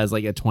love it as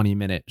like a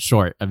 20-minute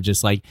short of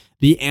just like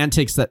the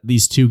antics that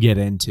these two get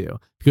into.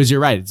 Because you're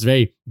right. It's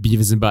very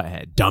Beavis and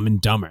Butthead, Dumb and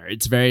Dumber.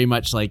 It's very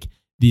much like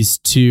these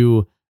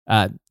two,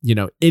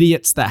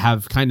 idiots that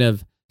have kind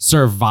of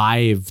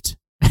survived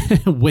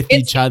with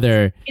each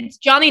other. It's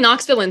Johnny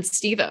Knoxville and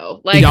Steve-O.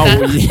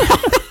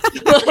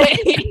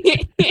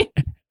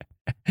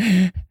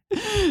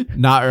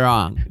 Not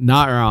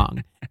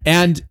wrong.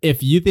 And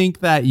if you think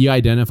that you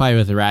identify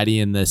with Ratty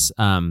in this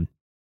film,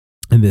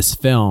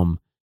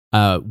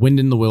 Wind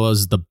in the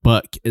Willows, the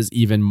book, is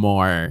even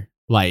more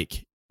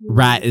like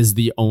Rat is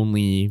the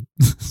only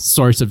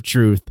source of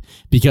truth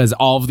because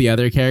all of the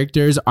other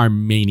characters are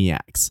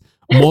maniacs.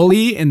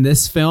 Molly in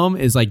this film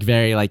is like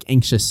very like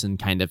anxious and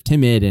kind of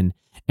timid and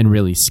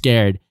really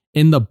scared.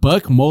 In the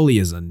book, Molly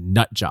is a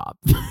nut job.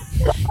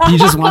 He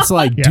just wants to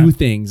like do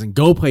things and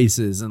go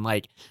places and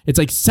like it's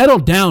like settle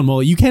down,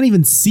 Molly. You can't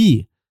even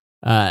see.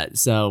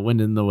 So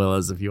Wind in the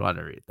Willows, if you want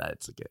to read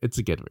that, it's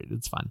a good read.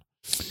 It's fun.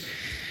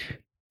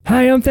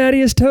 Hi, I'm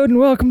Thaddeus Toad, and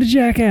welcome to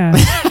Jackass.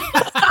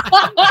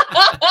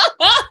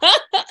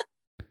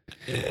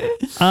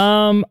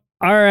 All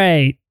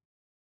right.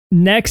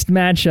 Next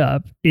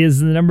matchup is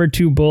the number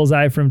 2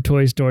 Bullseye from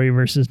Toy Story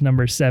versus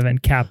number 7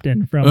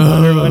 Captain from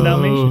Wonder Woman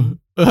Dalmatian.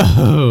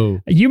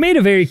 You made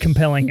a very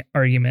compelling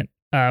argument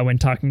when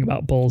talking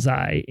about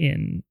Bullseye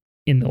in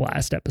the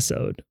last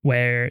episode,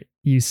 where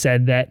you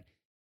said that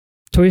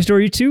Toy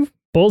Story 2,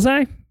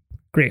 Bullseye,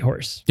 great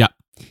horse. Yeah.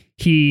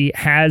 He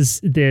has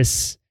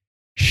this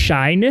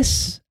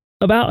shyness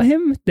about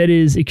him that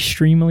is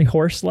extremely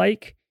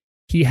horse-like.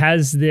 He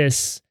has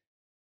this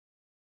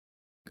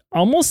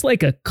almost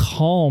like a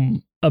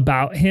calm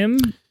about him,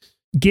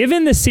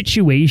 given the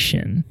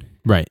situation.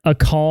 Right. A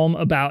calm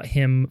about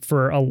him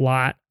for a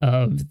lot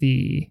of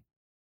the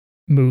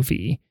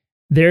movie.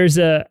 There's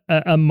a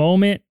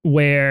moment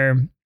where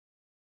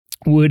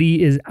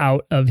Woody is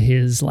out of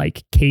his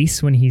like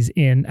case when he's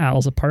in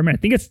Al's apartment.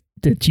 I think it's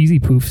the Cheesy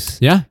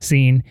Poofs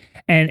scene.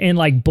 And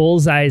like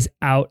Bullseye's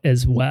out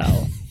as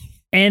well.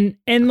 and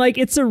like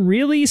it's a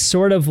really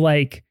sort of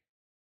like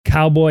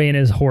cowboy and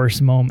his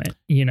horse moment,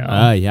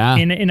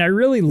 And I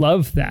really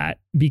love that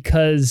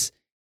because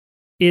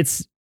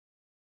it's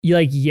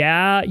like,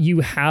 you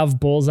have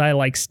Bullseye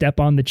like step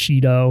on the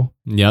Cheeto.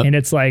 Yep. And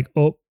it's like,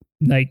 oh,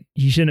 like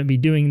you shouldn't be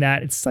doing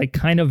that. It's like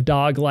kind of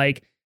dog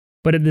like.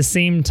 But at the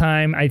same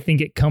time, I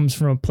think it comes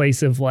from a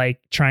place of like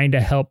trying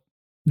to help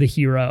the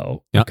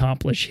hero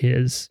accomplish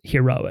his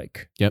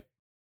heroic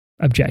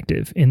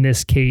objective. In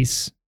this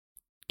case,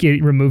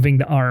 removing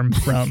the arm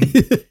from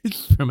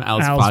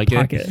Al's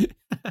pocket.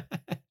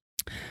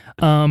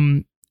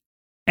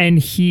 and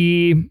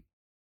he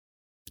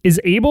is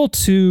able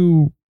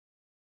to,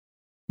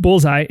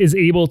 Bullseye is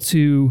able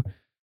to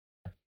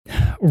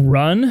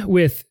run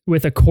with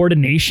a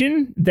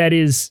coordination that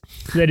is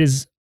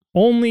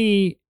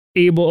only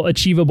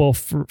achievable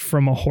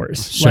from a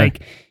horse. Sure.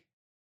 Like,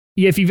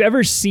 if you've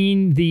ever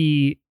seen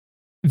the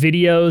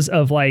videos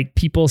of like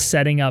people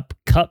setting up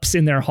cups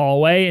in their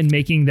hallway and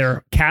making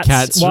their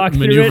cats walk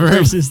maneuver through it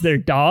versus their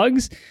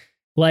dogs,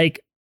 like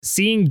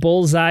seeing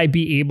Bullseye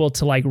be able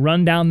to like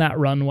run down that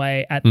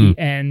runway at the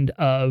end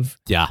of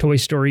Toy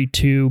Story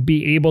 2,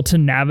 be able to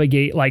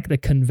navigate like the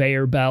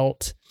conveyor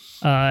belt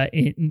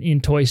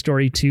in Toy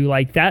Story 2,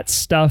 like that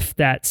stuff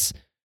that's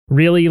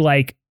really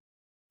like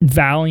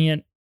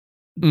valiant,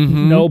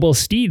 noble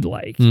steed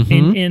like.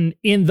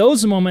 In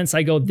those moments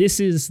I go, this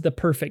is the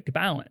perfect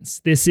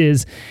balance. This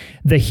is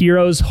the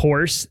hero's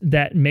horse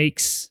that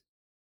makes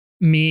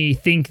me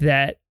think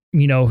that,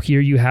 you know, here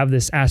you have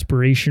this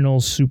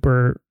aspirational,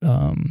 super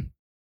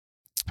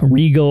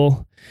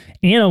regal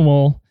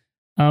animal,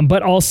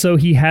 but also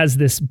he has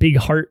this big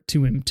heart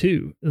to him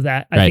too,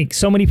 that I think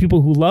so many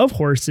people who love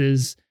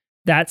horses,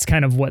 that's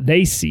kind of what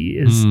they see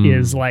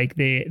is like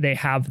they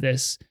have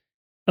this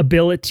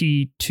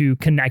ability to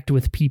connect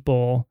with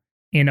people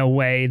in a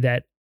way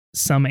that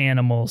some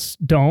animals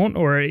don't,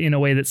 or in a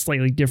way that's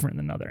slightly different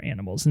than other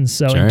animals. And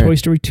so in Toy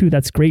Story 2,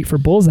 that's great for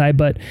Bullseye,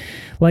 but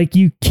like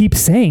you keep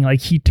saying, like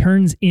he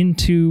turns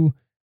into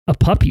a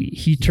puppy,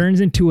 he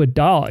turns into a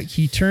dog,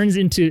 he turns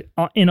into,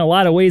 in a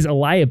lot of ways, a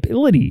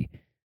liability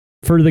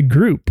for the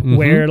group,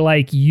 where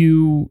like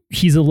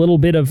he's a little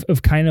bit of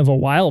kind of a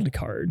wild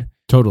card.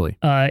 Totally.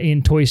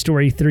 In Toy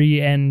Story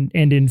 3 and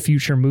in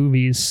future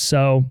movies.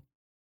 So,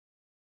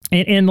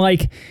 and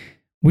like,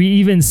 we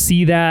even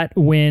see that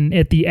when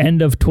at the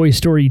end of Toy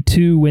Story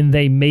 2, when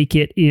they make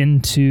it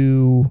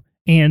into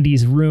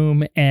Andy's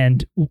room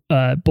and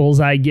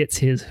Bullseye gets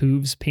his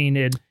hooves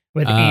painted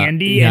with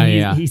Andy,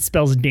 and he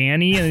spells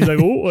Danny, and he's like,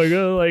 oh, I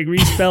gotta like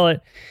respell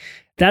it.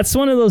 That's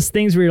one of those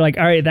things where you're like,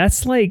 all right,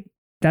 that's like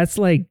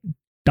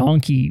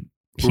donkey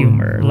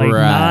humor, like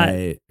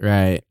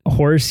not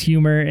horse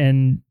humor.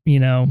 And, you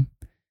know,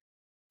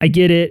 I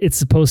get it. It's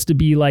supposed to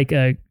be like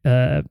a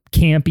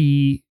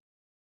campy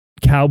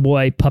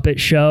cowboy puppet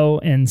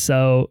show, and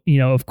so, you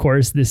know, of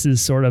course this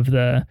is sort of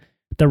the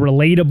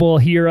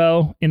relatable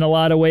hero in a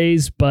lot of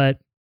ways,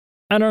 but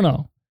I don't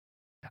know,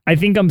 I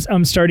think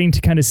I'm starting to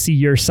kind of see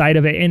your side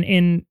of it,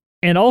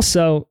 and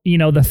also, you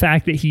know, the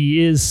fact that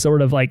he is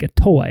sort of like a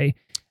toy,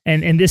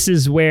 and this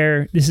is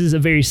a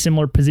very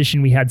similar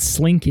position we had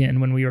Slink in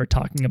when we were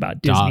talking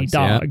about Disney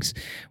dogs,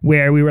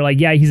 where we were like,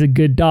 yeah, he's a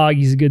good dog,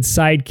 he's a good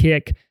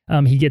sidekick,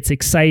 he gets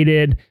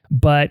excited,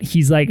 but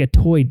he's like a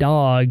toy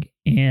dog.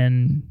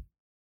 And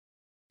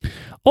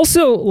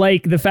also,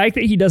 like, the fact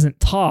that he doesn't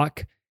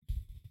talk,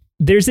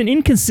 there's an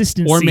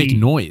inconsistency. Or make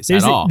noise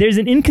at all. There's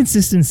an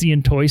inconsistency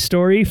in Toy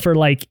Story for,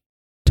 like,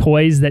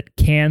 toys that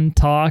can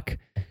talk,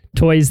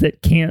 toys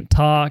that can't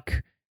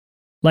talk.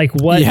 Like,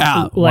 what?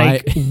 Yeah,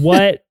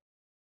 what?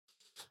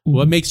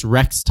 What makes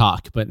Rex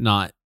talk but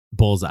not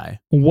Bullseye?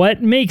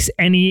 What makes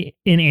any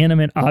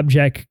inanimate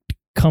object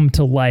come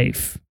to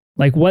life?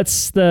 Like,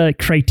 what's the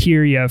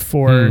criteria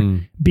for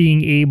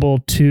being able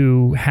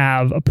to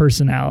have a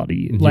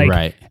personality?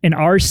 Like an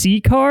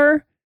RC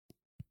car?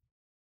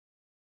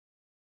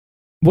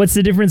 What's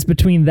the difference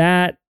between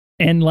that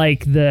and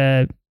like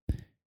the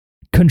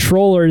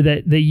controller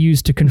that they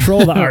use to control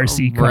the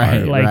RC car?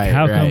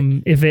 How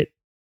come if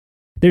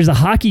there's a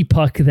hockey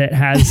puck that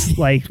has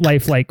like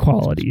lifelike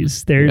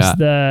qualities. There's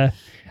a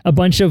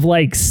bunch of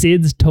like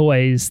Sid's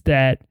toys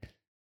that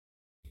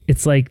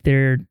it's like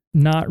they're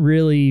not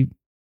really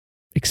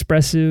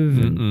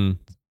expressive.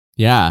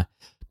 Yeah.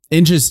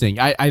 Interesting.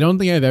 I don't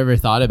think I've ever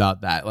thought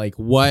about that. Like,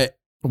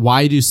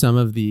 why do some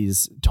of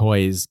these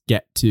toys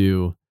get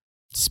to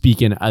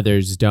speak and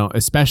others don't?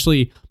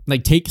 Especially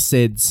like, take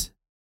Sid's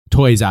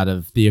toys out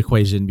of the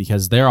equation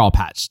because they're all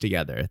patched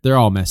together. They're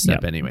all messed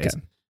up anyways.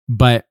 Okay.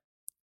 But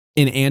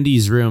in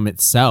Andy's room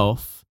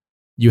itself,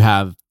 you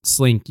have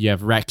Slink, you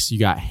have Rex, you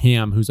got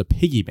Ham, who's a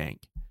piggy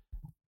bank,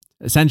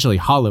 essentially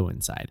hollow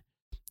inside.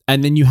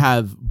 And then you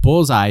have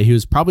Bullseye,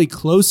 who's probably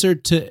closer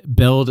to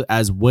build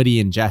as Woody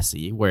and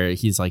Jesse, where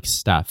he's like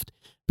stuffed,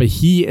 but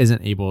he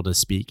isn't able to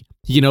speak.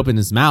 He can open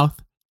his mouth,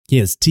 he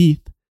has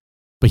teeth,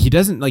 but he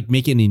doesn't like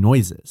make any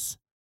noises.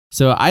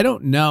 So I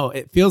don't know.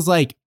 It feels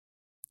like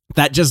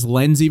that just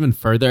lends even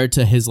further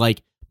to his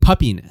like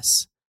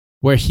puppiness,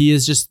 where he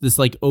is just this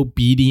like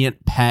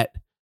obedient pet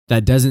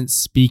that doesn't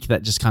speak,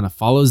 that just kind of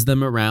follows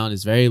them around,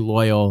 is very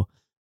loyal.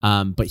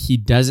 But he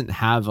doesn't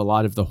have a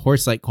lot of the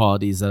horse-like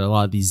qualities that a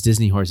lot of these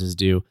Disney horses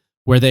do,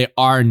 where they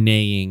are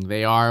neighing,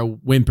 they are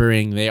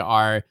whimpering, they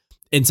are,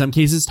 in some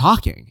cases,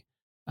 talking.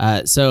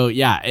 So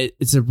yeah,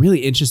 it's a really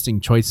interesting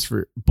choice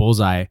for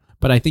Bullseye,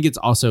 but I think it's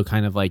also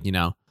kind of like, you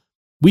know,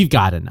 we've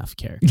got enough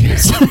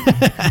characters.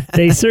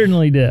 They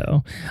certainly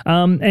do.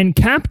 And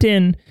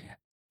Captain,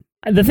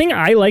 the thing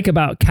I like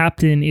about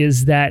Captain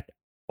is that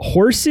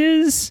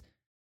horses,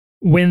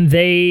 when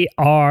they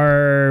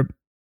are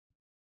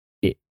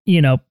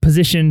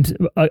positioned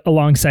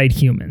alongside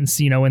humans,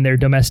 when they're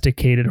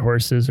domesticated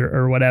horses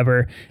or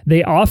whatever,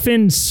 they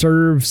often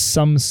serve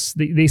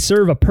they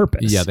serve a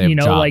purpose. Yeah, they have a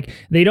job. Like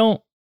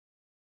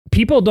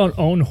people don't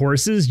own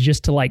horses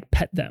just to like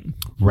pet them.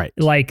 Right.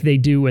 Like they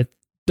do with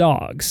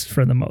dogs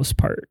for the most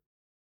part.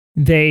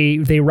 They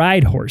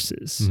ride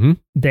horses. Mhm.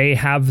 They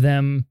have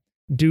them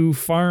do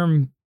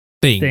farm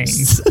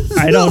Things.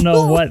 I don't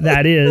know what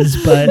that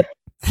is, but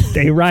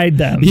they ride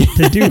them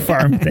to do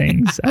farm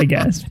things, I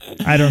guess.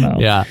 I don't know.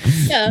 Yeah.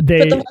 Yeah. They-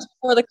 Put the horse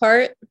before the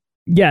cart.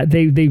 Yeah,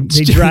 they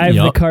drive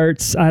the Yup.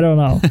 carts. I don't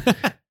know.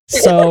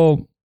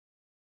 So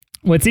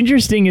what's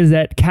interesting is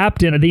that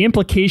the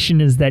implication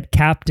is that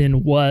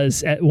Captain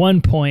was at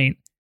one point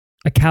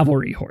a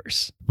cavalry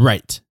horse.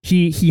 Right.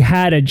 He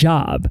had a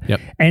job.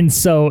 Yep. And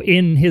so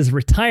in his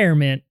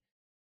retirement,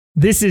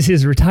 this is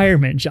his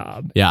retirement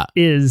job. Yeah.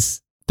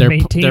 Is They're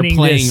maintaining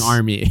playing this,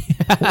 army.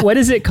 what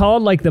is it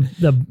called? Like the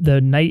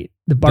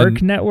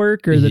Bark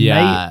Network or the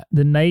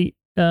night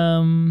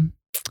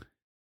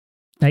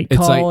night It's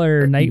call like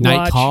or night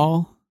watch?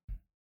 call.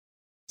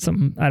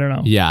 Something, I don't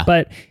know. Yeah.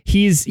 But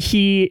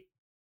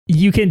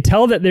you can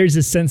tell that there's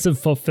a sense of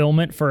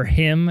fulfillment for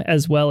him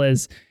as well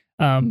as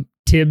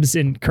Tibbs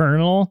and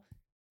Colonel,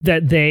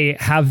 that they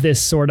have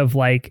this sort of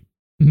like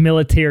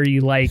military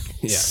like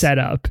Yes.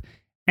 setup.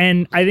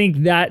 And I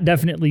think that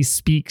definitely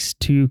speaks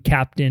to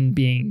Captain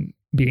being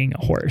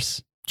a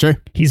horse.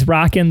 Sure. He's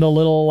rocking the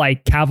little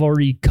like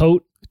cavalry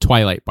coat,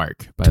 Twilight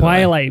Bark. By the way.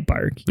 Twilight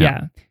Bark. Yeah.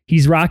 Yeah.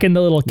 He's rocking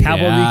the little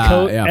cavalry Yeah,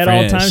 coat yeah, at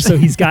all Frisch. times. So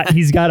he's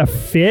got a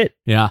fit.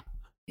 Yeah.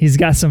 He's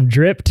got some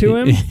drip to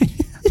him.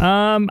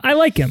 I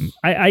like him.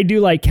 I do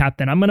like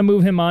Captain. I'm going to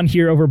move him on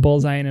here over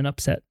Bullseye in an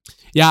upset.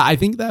 Yeah, I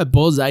think that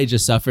Bullseye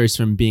just suffers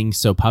from being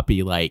so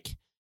puppy-like.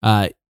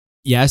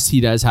 Yes, he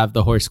does have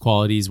the horse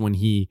qualities when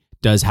he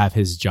does have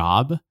his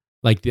job,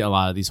 like a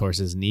lot of these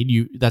horses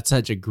need. That's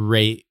such a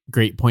great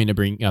point to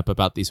bring up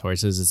about these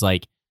horses, is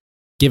like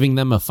giving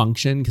them a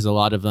function, because a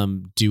lot of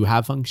them do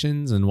have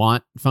functions and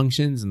want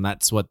functions, and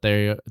that's what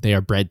they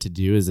are bred to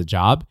do as a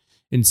job.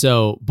 And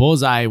so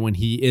Bullseye, when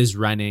he is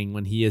running,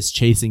 when he is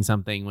chasing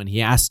something, when he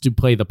has to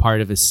play the part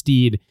of a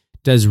steed,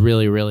 does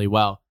really, really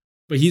well.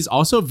 But he's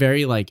also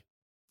very like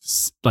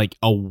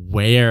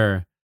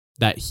aware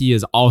that he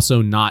is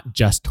also not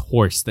just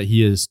horse, that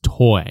he is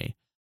toy.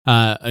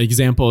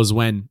 Example is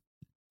when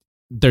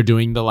they're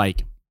doing the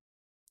like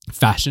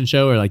fashion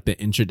show or like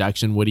the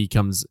introduction, Woody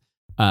comes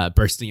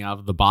bursting out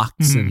of the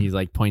box and he's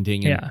like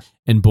pointing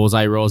and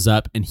Bullseye rolls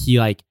up and he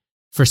like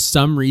for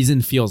some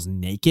reason feels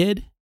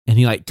naked and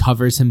he like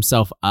covers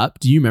himself up.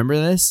 Do you remember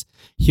this?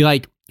 He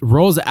like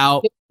rolls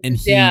out and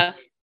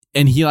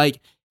he like,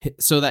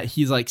 so that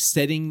he's like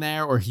sitting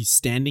there or he's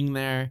standing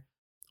there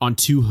on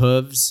two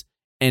hooves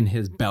and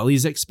his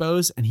belly's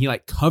exposed and he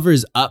like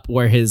covers up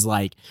where his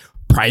like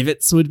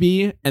privates would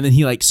be and then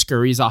he like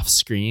scurries off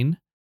screen.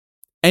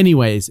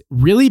 Anyways,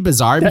 really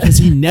bizarre because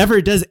he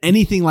never does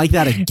anything like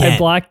that again. I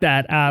blocked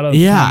that out of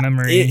my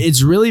memory.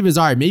 It's really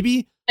bizarre.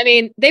 Maybe. I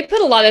mean, they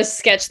put a lot of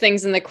sketch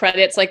things in the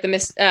credits, like the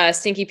Miss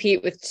Stinky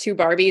Pete with two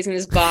Barbies in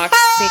his box.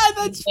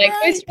 That's like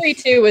right. Toy Story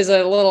 2 was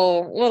a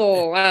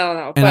little, I don't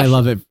know. And I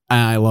love it.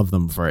 I love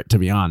them for it, to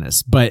be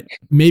honest. But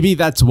maybe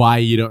that's why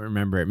you don't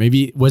remember it.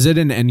 Maybe was it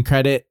an end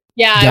credit?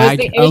 Yeah,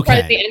 it was part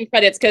of the end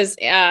credits because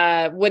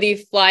Woody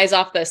flies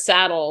off the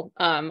saddle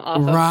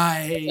off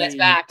of his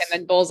back, and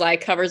then Bullseye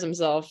covers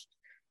himself.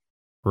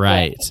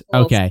 Right. Yeah,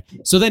 okay.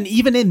 So then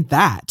even in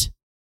that,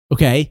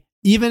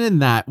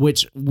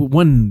 which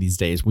one of these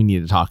days we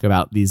need to talk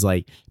about these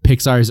like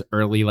Pixar's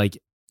early like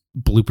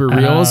blooper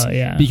reels.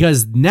 Yeah.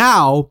 Because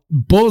now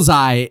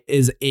Bullseye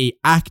is a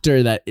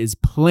actor that is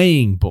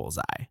playing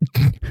Bullseye.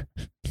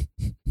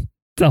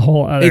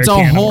 It's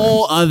a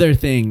whole other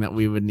thing that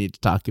we would need to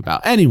talk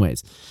about.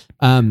 Anyways,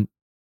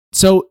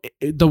 so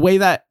the way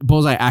that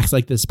Bullseye acts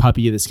like this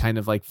puppy, this kind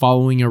of like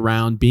following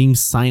around, being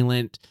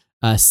silent,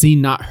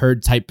 seen not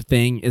heard type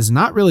thing is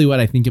not really what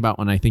I think about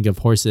when I think of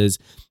horses.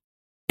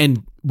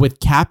 And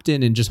with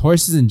Captain and just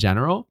horses in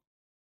general,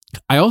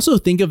 I also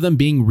think of them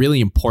being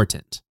really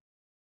important,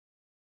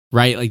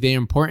 right? Like they're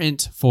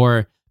important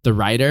for the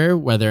rider,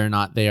 whether or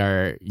not they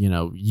are,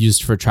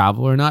 used for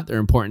travel or not. They're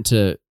important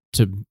to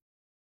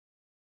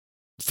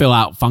fill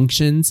out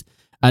functions.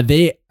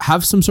 They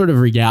have some sort of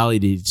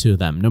regality to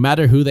them, no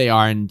matter who they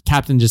are. And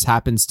Captain just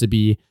happens to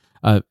be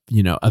a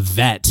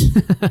vet,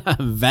 a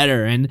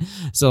veteran.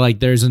 So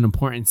like there's an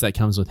importance that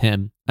comes with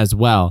him as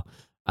well.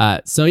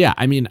 So yeah,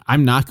 I mean,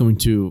 I'm not going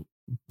to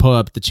pull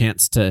up the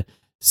chance to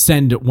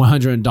send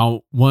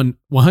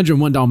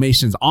 101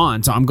 Dalmatians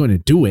on, so I'm going to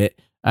do it.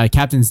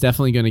 Captain's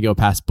definitely going to go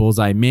past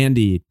Bullseye.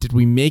 Mandy, did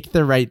we make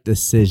the right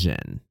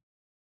decision?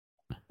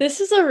 This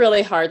is a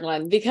really hard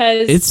one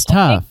because it's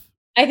tough.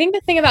 I think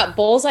the thing about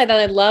Bullseye that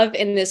I love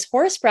in this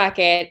horse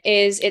bracket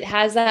is it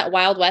has that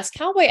Wild West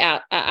cowboy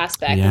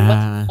aspect.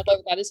 Yeah. And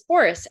what's about his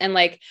horse. And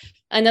like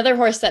another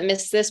horse that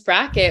missed this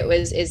bracket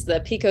is the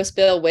Pecos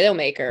Bill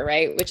Widowmaker,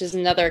 right? Which is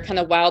another kind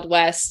of Wild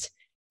West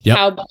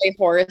cowboy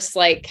horse.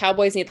 Like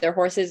cowboys need their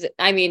horses.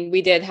 I mean,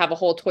 we did have a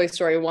whole Toy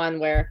Story 1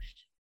 where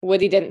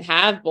Woody didn't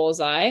have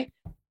Bullseye,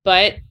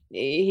 but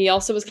he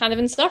also was kind of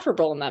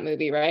insufferable in that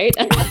movie, right?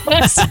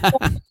 So,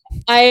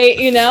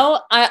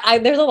 I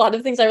there's a lot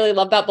of things I really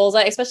love about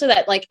Bullseye, especially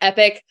that like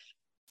epic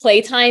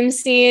playtime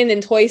scene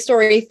in Toy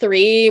Story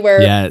 3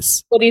 where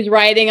Yes. Woody's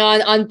riding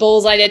on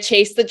Bullseye to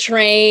chase the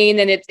train,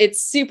 and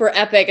it's super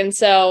epic. And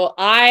so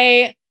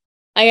I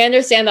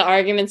understand the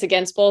arguments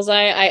against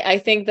Bullseye. I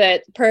think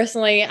that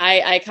personally,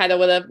 I kind of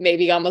would have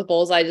maybe gone with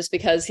Bullseye just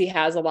because he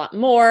has a lot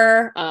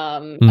more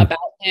about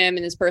him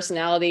and his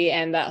personality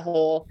and that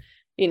whole,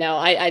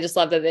 I just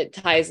love that it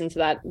ties into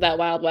that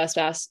Wild West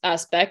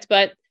aspect.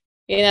 But,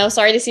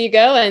 sorry to see you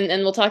go,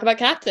 and we'll talk about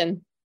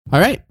Captain. All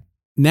right.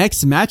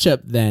 Next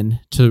matchup then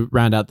to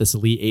round out this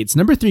Elite Eights,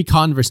 number 3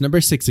 Khan versus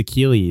number 6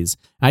 Achilles.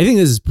 I think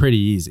this is pretty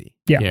easy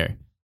here.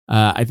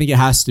 I think it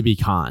has to be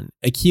Khan.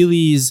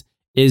 Achilles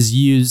is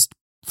used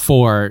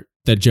for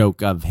the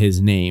joke of his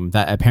name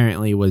that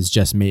apparently was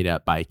just made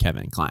up by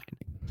Kevin Kline.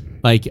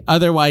 Like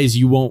otherwise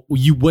you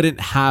wouldn't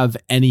have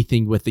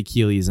anything with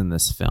Achilles in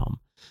this film.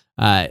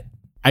 I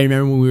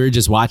remember when we were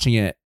just watching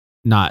it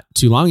not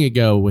too long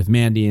ago with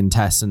Mandy and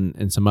Tess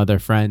and some other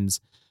friends,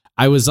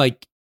 I was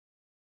like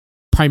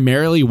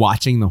primarily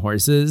watching the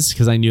horses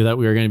because I knew that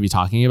we were going to be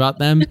talking about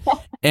them.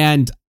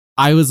 And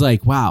I was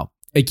like, wow,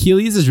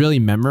 Achilles is really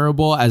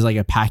memorable as like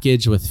a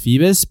package with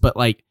Phoebus, but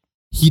like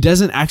he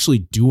doesn't actually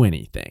do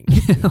anything.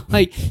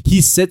 Like he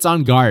sits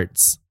on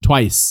guards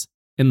twice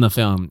in the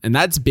film, and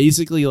that's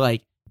basically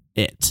like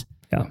it.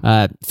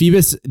 Yeah.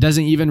 Phoebus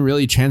doesn't even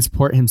really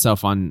transport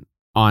himself on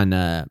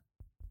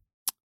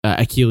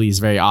Achilles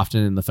very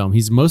often in the film.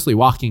 He's mostly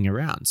walking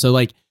around. So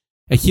like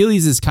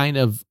Achilles is kind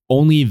of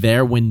only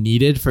there when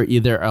needed for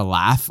either a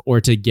laugh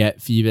or to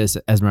get Phoebus,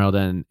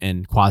 Esmeralda,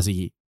 and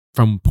Quasi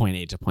from point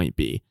A to point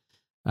B.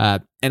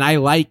 And I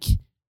like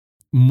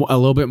a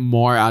little bit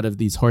more out of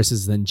these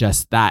horses than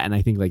just that. And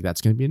I think like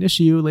that's going to be an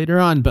issue later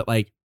on. But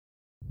like,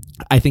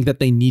 I think that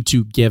they need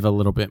to give a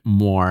little bit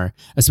more,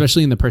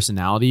 especially in the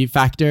personality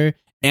factor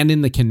and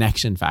in the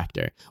connection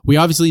factor. We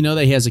obviously know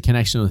that he has a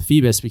connection with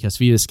Phoebus because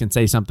Phoebus can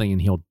say something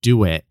and he'll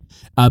do it.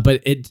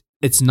 But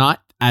it's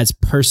not as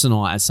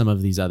personal as some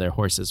of these other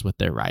horses with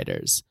their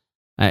riders.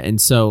 And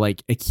so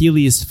like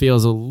Achilles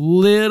feels a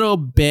little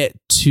bit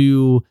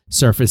too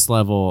surface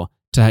level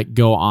to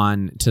go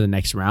on to the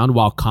next round,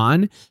 while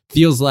Khan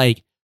feels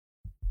like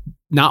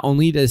not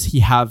only does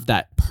he have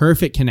that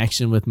perfect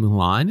connection with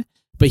Mulan,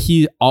 but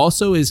he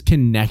also is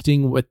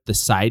connecting with the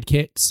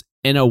sidekicks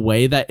in a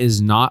way that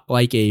is not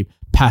like a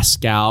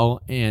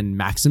Pascal and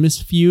Maximus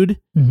feud,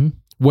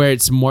 where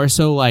it's more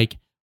so like,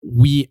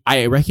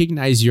 I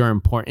recognize your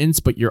importance,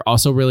 but you're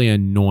also really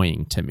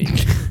annoying to me.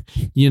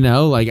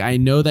 Like I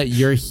know that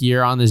you're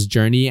here on this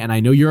journey and I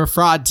know you're a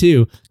fraud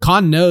too.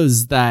 Khan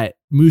knows that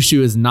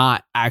Mushu is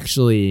not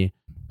actually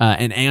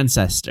an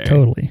ancestor.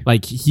 Totally.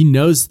 Like he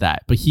knows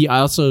that, but he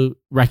also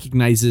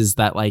recognizes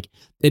that like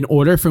in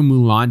order for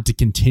Mulan to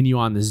continue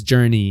on this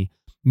journey,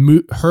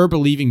 her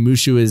believing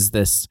Mushu is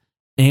this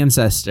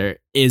ancestor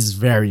is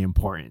very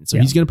important. So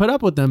he's going to put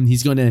up with them.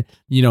 He's going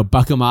to,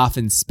 buck him off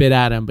and spit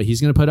at him, but he's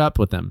going to put up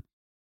with them.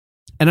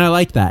 And I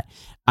like that.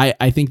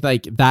 I think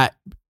like that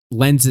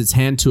lends its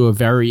hand to a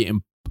very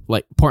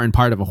important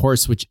part of a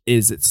horse, which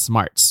is its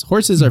smarts.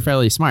 Horses are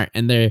fairly smart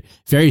and they're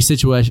very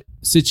situationally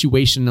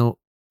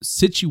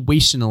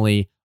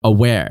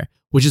aware,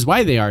 which is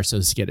why they are so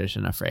skittish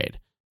and afraid.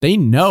 They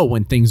know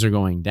when things are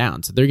going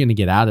down, so they're going to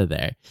get out of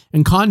there.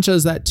 And Khan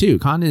shows that too.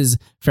 Khan is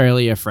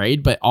fairly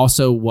afraid, but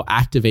also will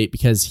activate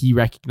because he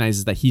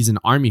recognizes that he's an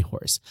army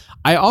horse.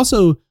 I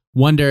also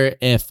wonder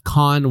if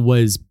Khan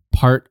was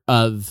part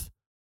of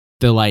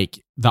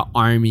the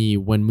army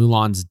when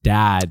Mulan's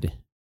dad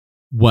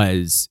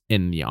was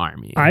in the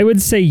army. I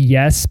would say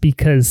yes,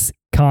 because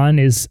Khan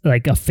is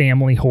like a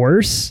family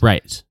horse.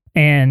 Right.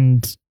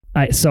 And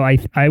I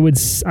would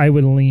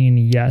lean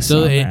yes.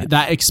 So on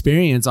that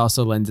experience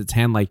also lends its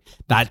hand. Like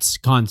that's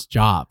Khan's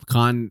job.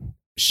 Khan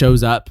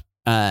shows up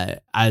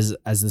as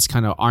this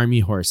kind of army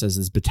horse, as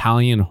this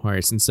battalion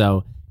horse, and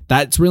so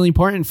that's really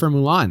important for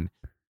Mulan.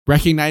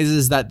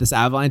 Recognizes that this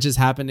avalanche is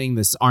happening,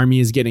 this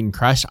army is getting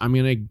crushed. I'm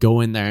gonna go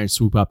in there and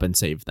swoop up and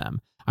save them.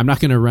 I'm not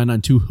gonna run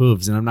on 2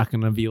 hooves, and I'm not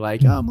gonna be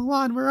like, oh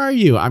Mulan, where are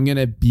you? I'm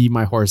gonna be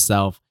my horse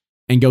self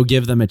and go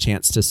give them a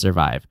chance to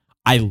survive.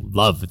 I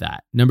love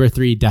that. Number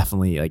 3,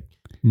 definitely, like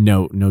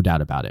no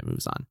doubt about it,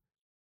 moves on.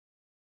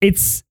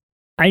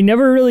 I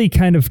never really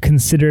kind of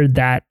considered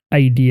that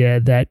idea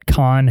that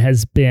Khan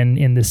has been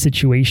in this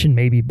situation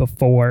maybe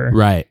before.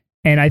 Right.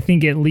 And I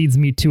think it leads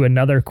me to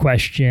another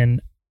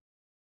question,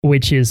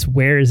 which is,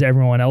 where is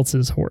everyone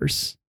else's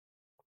horse?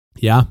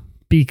 Yeah.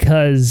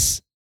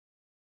 Because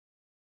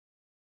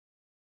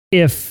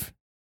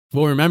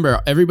well, remember,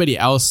 everybody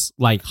else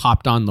like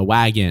hopped on the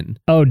wagon.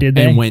 Oh, did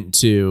they? And went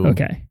to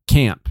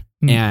camp.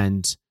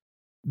 And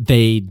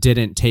they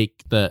didn't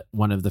take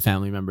one of the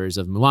family members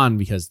of Mulan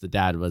because the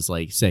dad was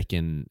like sick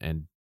and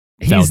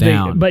fell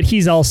down. But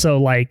he's also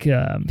like,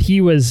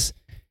 he was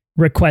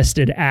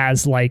requested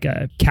as like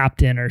a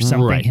captain or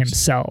something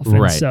himself.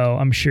 And so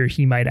I'm sure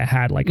he might have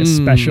had like a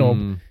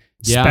special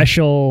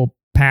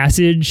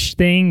passage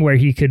thing where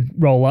he could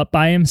roll up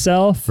by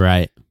himself.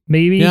 Right.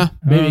 Maybe. Yeah,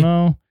 maybe. I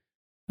don't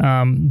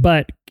know.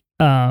 But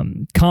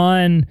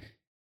Khan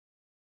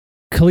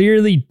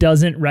clearly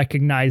doesn't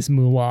recognize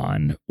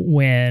Mulan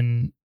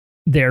when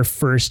they're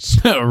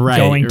first Right.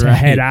 going to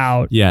head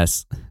out.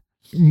 Yes.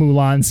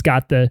 Mulan's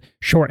got the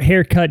short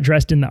haircut,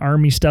 dressed in the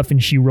army stuff,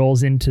 and she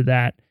rolls into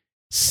that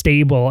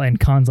stable, and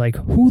Khan's like,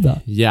 who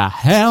the? Yeah.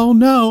 Hell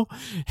no.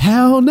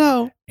 Hell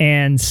no.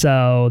 And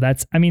so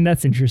that's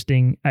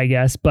interesting, I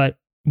guess. But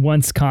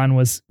once Khan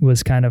was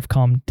kind of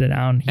calmed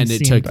down, And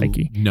it seemed took like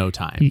no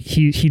time.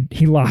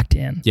 he locked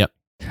in. Yep.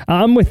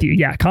 I'm with you.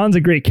 Yeah, Khan's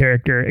a great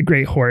character, a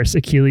great horse.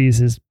 Achilles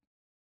is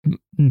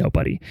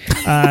nobody.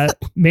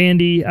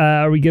 Mandy,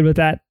 are we good with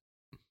that?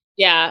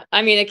 Yeah,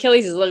 I mean,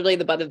 Achilles is literally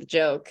the butt of the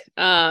joke.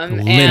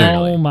 And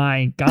Literally. Oh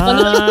my one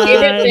of my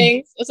favorite god!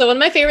 things. So one of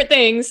my favorite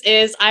things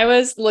is I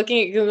was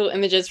looking at Google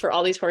Images for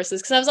all these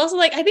horses because I was also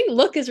like, I think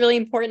look is really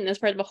important as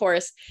part of a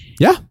horse.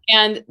 Yeah.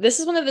 And this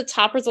is one of the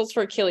top results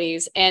for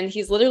Achilles, and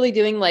he's literally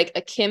doing like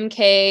a Kim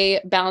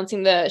K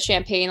balancing the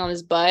champagne on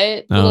his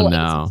butt. Oh, little,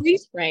 no.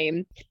 freeze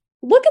frame.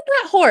 Look at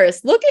that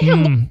horse. Look at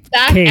him look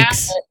back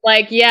cakes. at it.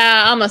 Like,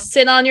 yeah, I'm gonna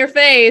sit on your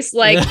face.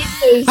 Like,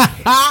 he is,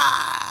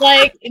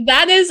 like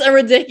that is a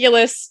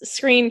ridiculous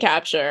screen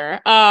capture.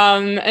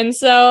 And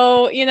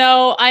so, you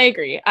know, I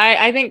agree.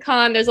 I think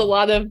Khan, there's a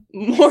lot of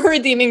more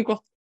redeeming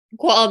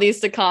qualities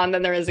to Khan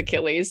than there is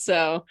Achilles.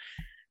 So,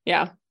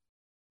 yeah.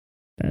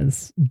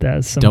 That's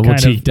some Double kind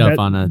of cheeked up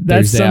on a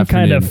that's Thursday some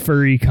kind of afternoon.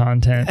 furry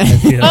content. I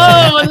feel.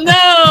 Oh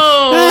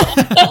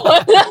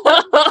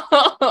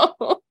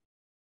no!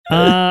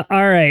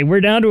 All right,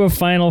 we're down to a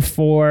final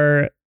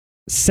four.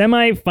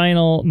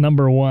 Semi-final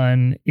number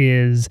 1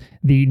 is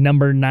the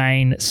number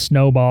 9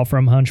 Snowball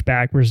from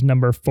Hunchback versus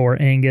number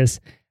 4 Angus.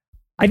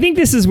 I think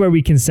this is where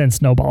we can send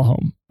Snowball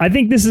home. I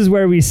think this is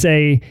where we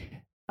say,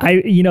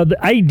 the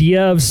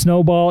idea of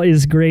Snowball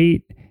is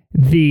great.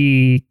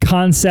 The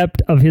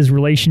concept of his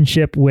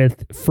relationship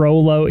with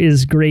Frollo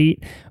is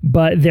great,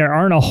 but there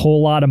aren't a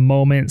whole lot of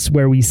moments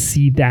where we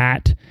see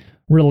that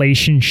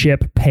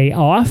relationship pay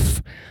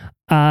off.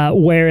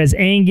 Whereas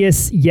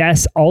Angus,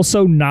 yes,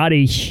 also not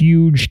a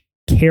huge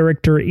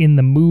character in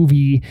the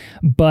movie,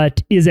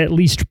 but is at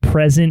least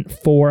present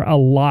for a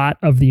lot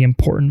of the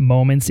important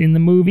moments in the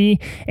movie.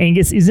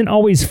 Angus isn't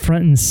always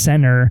front and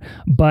center,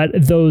 but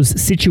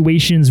those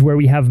situations where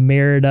we have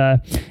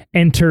Merida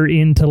enter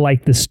into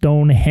like the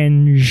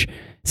Stonehenge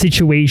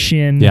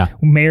situation,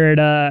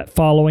 Merida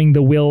following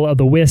the will of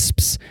the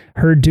wisps,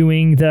 her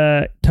doing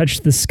the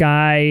Touch the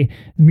Sky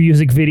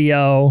music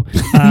video,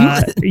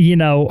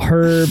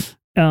 her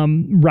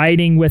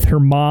riding with her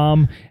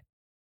mom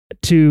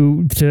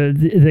to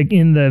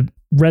in the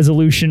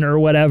resolution or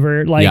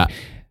whatever.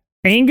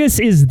 Angus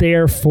is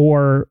there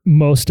for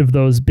most of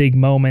those big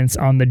moments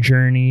on the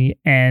journey,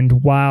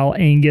 and while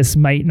Angus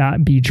might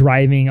not be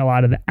driving a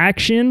lot of the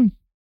action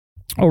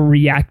or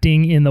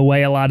reacting in the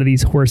way a lot of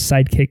these horse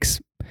sidekicks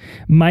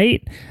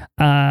might,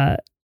 I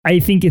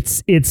think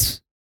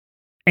it's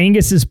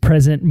Angus is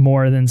present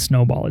more than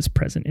Snowball is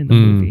present in the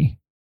movie.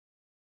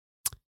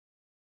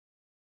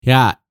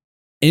 Yeah.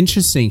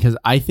 Interesting, because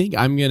I think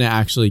I'm going to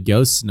actually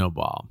go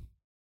Snowball.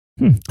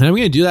 And I'm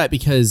going to do that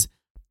because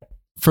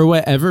for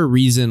whatever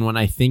reason, when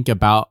I think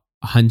about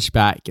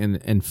Hunchback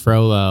and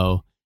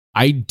Frollo,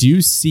 I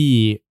do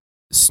see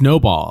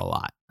Snowball a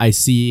lot. I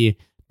see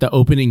the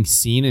opening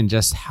scene and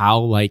just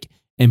how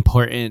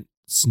important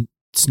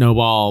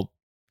Snowball,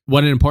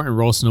 what an important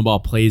role Snowball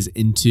plays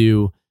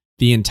into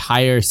the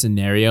entire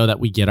scenario that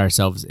we get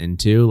ourselves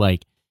into.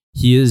 Like,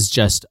 he is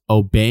just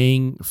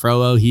obeying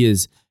Frollo. He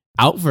is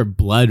out for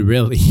blood,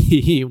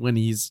 really, when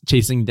he's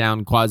chasing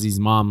down Quasi's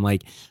mom.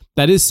 Like,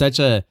 that is such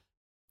the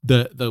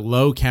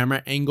low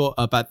camera angle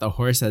up at the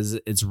horse as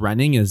it's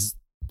running is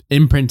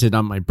imprinted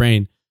on my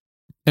brain.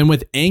 And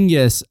with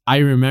Angus, I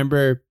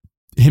remember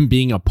him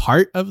being a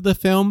part of the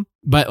film,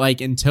 but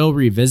until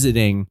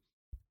revisiting,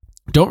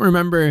 don't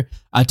remember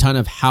a ton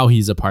of how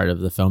he's a part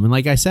of the film. And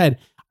like I said,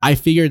 I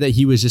figured that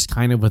he was just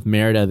kind of with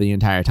Merida the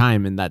entire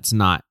time, and that's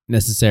not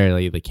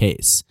necessarily the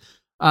case.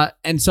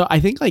 And so I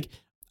think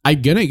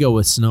I'm going to go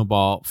with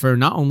Snowball for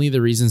not only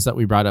the reasons that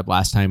we brought up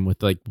last time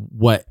with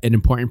what an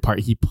important part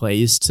he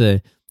plays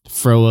to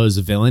Frollo's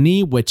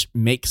villainy, which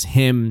makes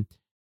him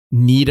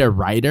need a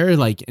rider.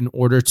 In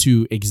order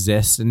to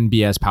exist and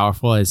be as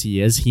powerful as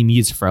he is, he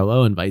needs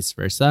Frollo and vice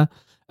versa.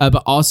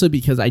 But also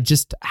because I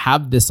just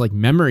have this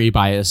memory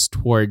bias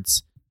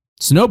towards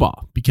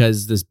Snowball,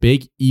 because this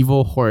big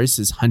evil horse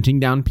is hunting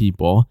down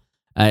people,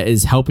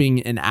 is helping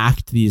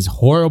enact these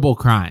horrible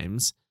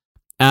crimes,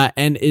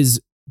 and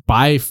is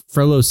by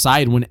Frollo's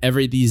side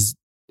whenever these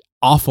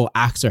awful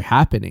acts are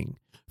happening.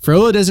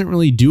 Frollo doesn't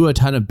really do a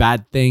ton of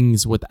bad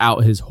things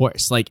without his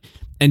horse,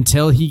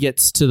 until he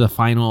gets to the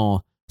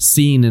final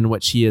scene in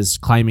which he is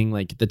climbing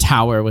the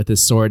tower with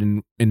his sword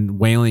and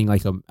wailing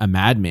like a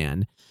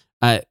madman,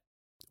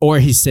 or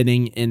he's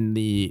sitting in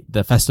the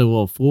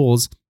Festival of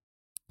Fools.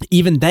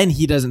 Even then,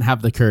 he doesn't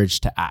have the courage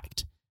to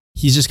act.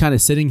 he's just kind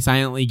of sitting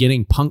silently,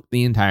 getting punked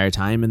the entire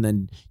time, and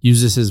then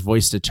uses his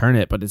voice to turn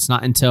it. But it's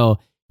not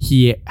until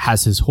he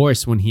has his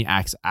horse when he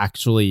acts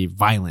actually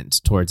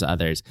violent towards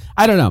others.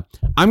 I don't know.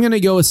 I'm going to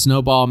go with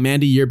Snowball.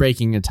 Mandy, you're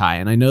breaking a tie.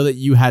 And I know that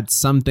you had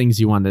some things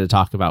you wanted to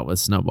talk about with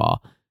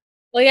Snowball.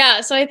 Well,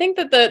 yeah. So I think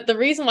that the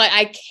reason why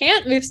I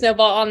can't move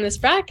Snowball on this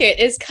bracket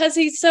is because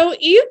he's so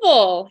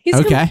evil. He's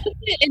complicit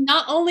in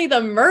not only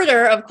the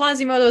murder of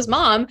Quasimodo's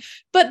mom,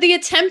 but the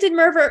attempted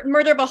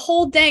murder of a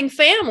whole dang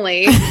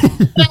family.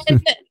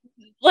 And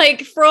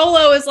like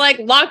Frollo is like,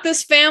 lock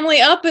this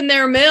family up in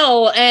their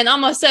mill and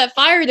I'm gonna set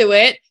fire to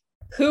it.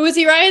 Who is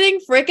he riding?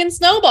 Frickin'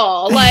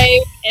 Snowball.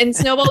 Like, and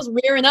Snowball's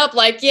rearing up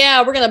like,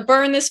 yeah, we're gonna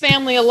burn this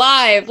family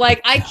alive.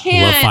 Like, I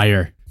can't. Love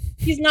fire.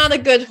 He's not a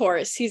good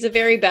horse. He's a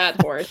very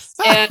bad horse.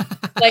 And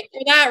like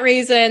for that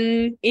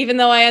reason, even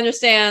though I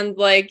understand,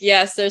 like,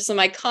 yes, there's some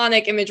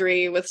iconic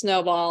imagery with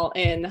Snowball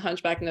in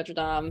Hunchback of Notre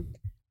Dame.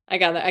 I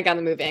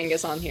gotta move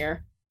Angus on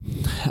here.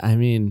 I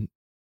mean,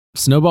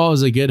 Snowball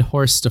is a good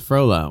horse to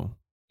Frollo.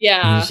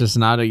 Yeah. He's just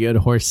not a good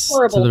horse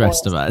to the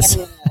rest of us.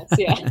 Else,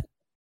 yeah.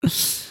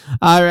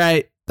 All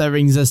right. That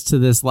brings us to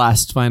this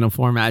last Final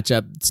Four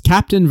matchup. It's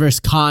Captain versus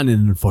Con,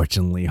 and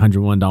unfortunately,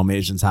 101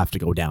 Dalmatians have to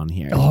go down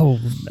here. Oh,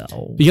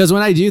 no. Because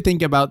when I do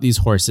think about these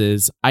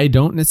horses, I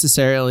don't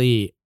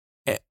necessarily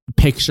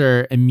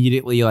picture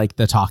immediately like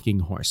the talking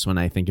horse when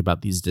I think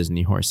about these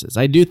Disney horses.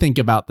 I do think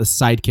about the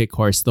sidekick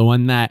horse, the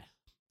one that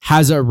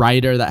has a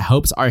rider that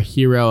helps our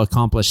hero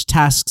accomplish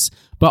tasks,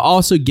 but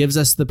also gives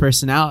us the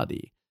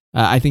personality.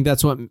 I think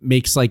that's what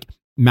makes like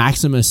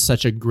Maximus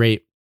such a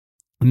great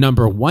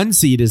number one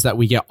seed, is that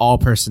we get all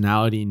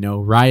personality, no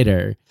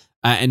rider.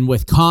 And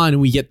with Con,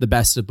 we get the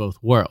best of both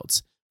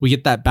worlds. We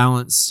get that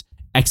balanced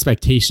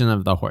expectation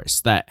of the horse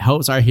that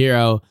helps our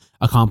hero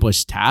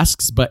accomplish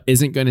tasks, but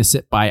isn't going to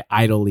sit by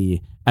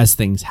idly as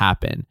things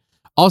happen.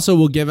 Also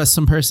will give us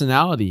some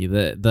personality.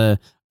 The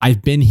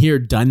I've been here,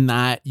 done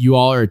that. You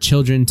all are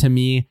children to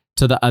me,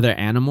 to the other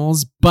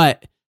animals,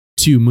 but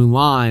to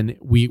Mulan,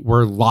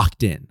 we're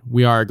locked in.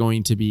 We are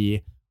going to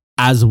be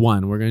as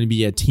one. We're going to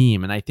be a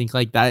team. And I think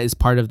like that is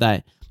part of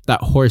that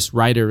horse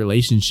rider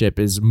relationship,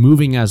 is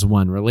moving as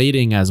one,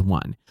 relating as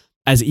one.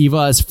 As evil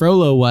as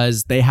Frollo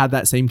was, they had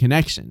that same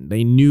connection.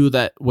 They knew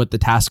that what the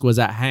task was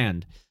at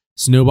hand.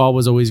 Snowball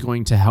was always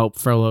going to help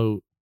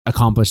Frollo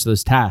accomplish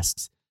those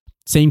tasks.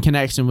 Same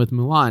connection with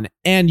Mulan.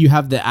 And you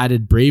have the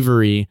added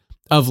bravery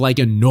of like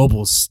a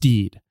noble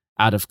steed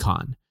out of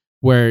Con,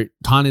 where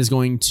Con is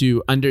going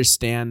to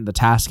understand the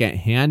task at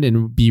hand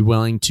and be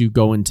willing to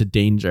go into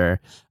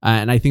danger.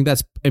 And I think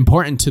that's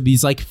important to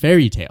these like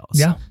fairy tales.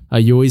 Yeah.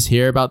 You always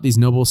hear about these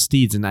noble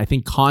steeds. And I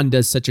think Con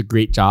does such a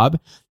great job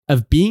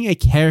of being a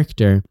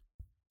character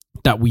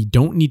that we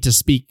don't need to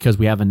speak because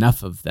we have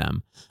enough of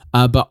them,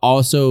 but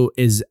also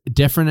is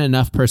different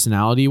enough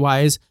personality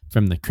wise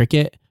from the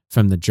cricket,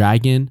 from the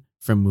dragon,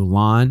 from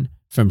Mulan,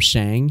 from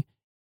Shang.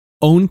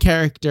 Own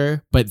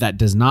character, but that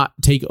does not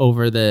take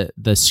over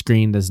the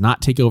screen, does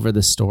not take over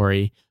the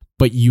story,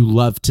 but you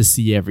love to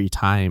see every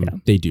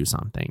time they do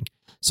something.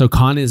 So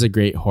Con is a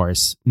great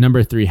horse.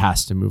 Number 3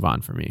 has to move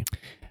on for me.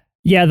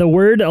 Yeah, the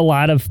word a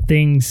lot of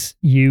things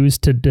use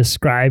to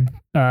describe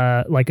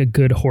like a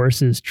good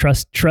horse is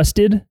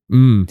trusted.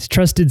 It's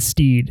trusted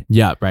steed.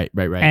 Yeah, right.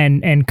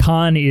 And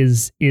Con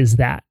is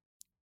that.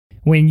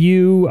 When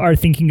you are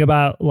thinking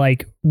about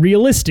like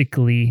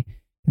realistically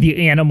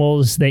the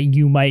animals that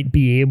you might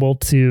be able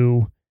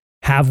to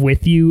have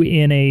with you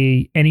in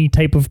any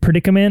type of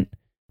predicament,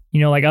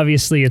 you know, like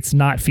obviously it's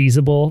not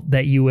feasible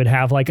that you would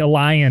have like a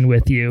lion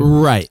with you,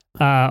 right?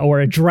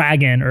 Or a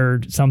dragon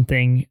or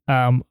something.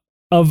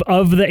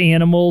 Of the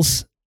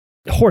animals,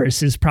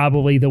 horse is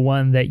probably the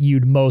one that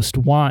you'd most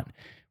want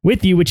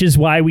with you, which is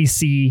why we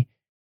see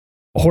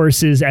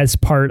horses as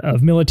part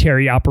of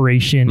military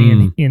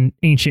operation in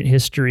ancient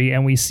history,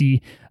 and we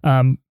see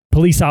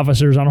police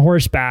officers on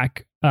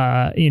horseback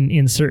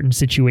in certain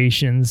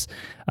situations.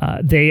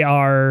 They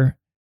are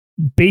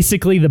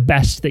basically the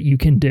best that you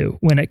can do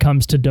when it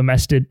comes to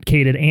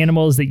domesticated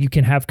animals that you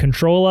can have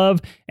control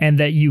of and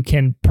that you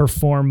can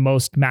perform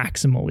most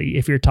maximally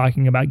if you're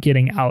talking about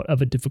getting out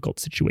of a difficult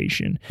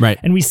situation. Right.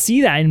 And we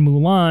see that in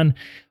Mulan,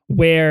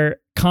 where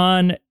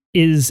Con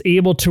is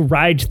able to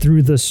ride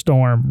through the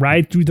storm,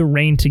 ride through the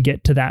rain to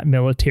get to that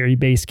military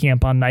base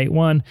camp on night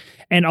 1,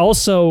 and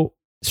also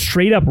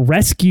straight up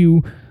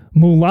rescue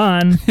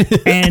Mulan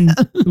and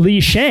Li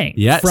Shang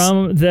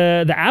from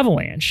the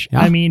avalanche. Yeah.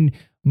 I mean,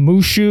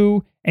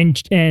 Mushu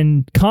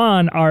and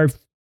Con are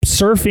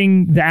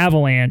surfing the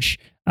avalanche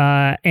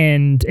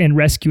and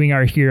rescuing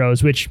our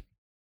heroes, which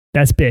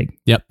that's big.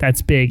 Yep.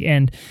 That's big.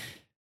 And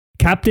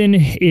Captain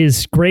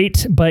is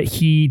great, but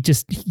he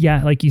just,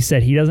 like you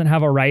said, he doesn't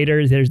have a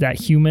rider. There's that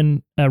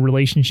human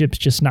relationship's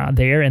just not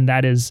there. And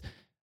that is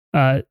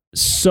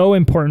so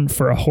important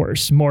for a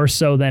horse, more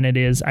so than it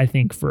is, I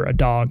think, for a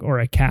dog or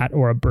a cat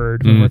or a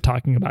bird when we're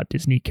talking about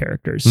Disney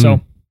characters.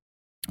 So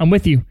I'm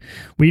with you.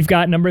 We've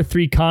got number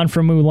 3 Con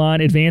from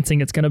Mulan advancing.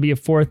 It's going to be a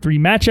 4-3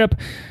 matchup.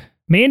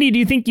 Mandy, do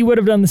you think you would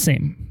have done the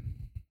same?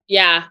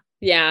 Yeah,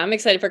 Yeah, I'm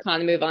excited for Khan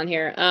to move on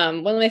here.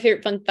 One of my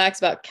favorite fun facts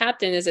about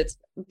Captain is it's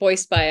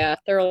voiced by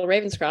Thurl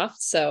Ravenscroft.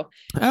 So,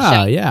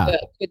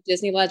 good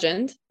Disney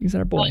legend. He's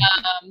our boy.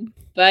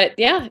 But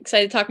yeah,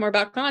 excited to talk more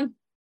about Khan.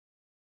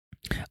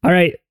 All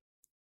right.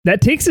 That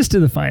takes us to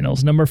the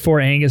finals. Number 4,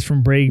 Angus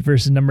from Brave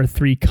versus number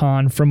 3,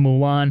 Khan from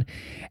Mulan.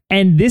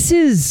 And this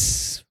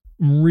is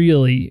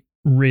really,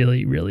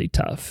 really, really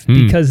tough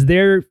because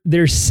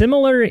they're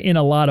similar in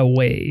a lot of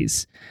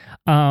ways.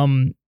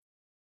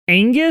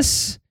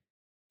 Angus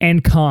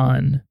and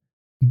Khan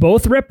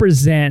both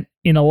represent,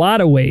 in a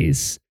lot of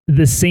ways,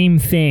 the same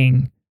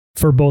thing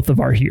for both of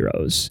our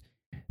heroes.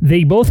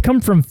 They both come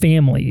from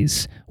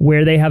families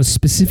where they have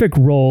specific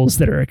roles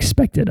that are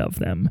expected of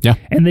them. Yeah.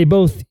 And they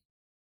both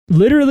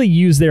literally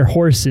use their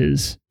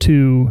horses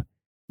to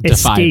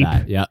escape.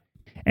 That. Yeah.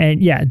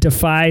 And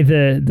defy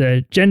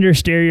the gender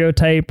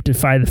stereotype,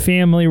 defy the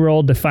family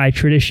role, defy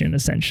tradition,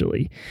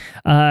 essentially.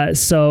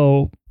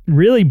 So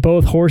really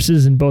both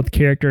horses and both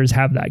characters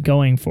have that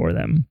going for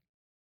them.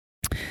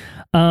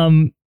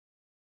 Khan,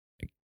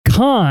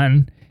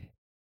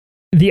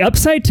 the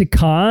upside to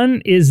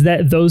Khan is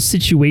that those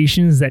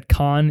situations that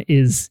Khan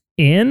is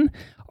in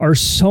are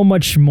so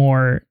much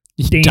more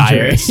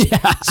dangerous.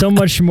 So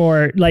much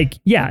more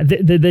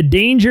the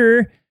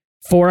danger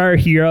for our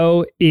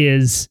hero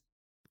is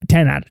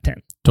 10 out of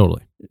 10.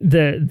 Totally.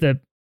 The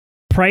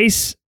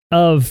price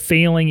of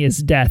failing is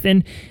death.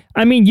 And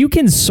I mean, you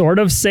can sort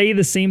of say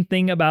the same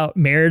thing about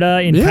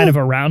Merida in kind of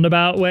a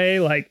roundabout way.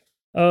 Like,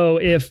 oh,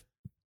 if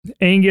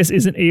Angus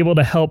isn't able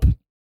to help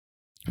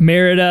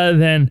Merida,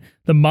 then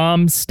the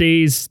mom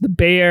stays the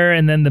bear,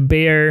 and then the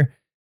bear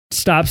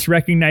stops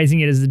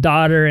recognizing it as the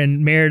daughter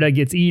and Merida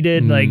gets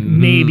eaten. Like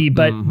maybe,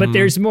 but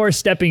there's more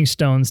stepping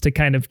stones to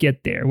kind of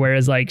get there.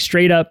 Whereas like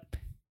straight up,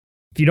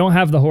 if you don't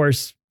have the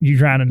horse, you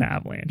drown in an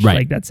avalanche. Right.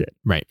 Like that's it.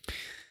 Right.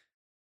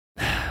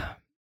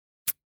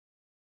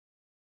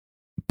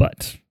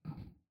 But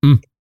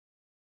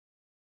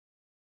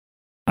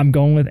I'm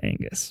going with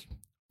Angus.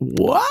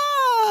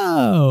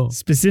 Whoa.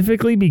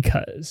 Specifically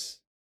because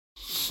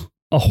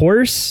a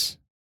horse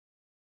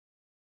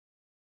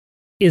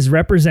is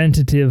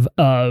representative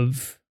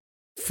of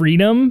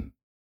freedom,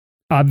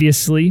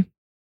 obviously,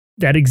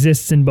 that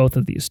exists in both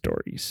of these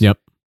stories. Yep.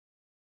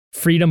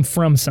 Freedom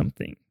from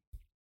something.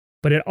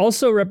 But it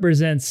also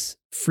represents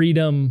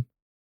freedom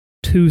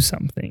to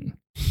something.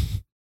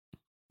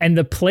 And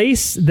the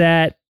place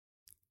that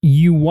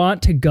you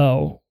want to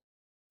go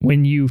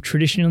when you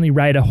traditionally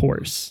ride a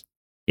horse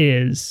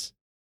is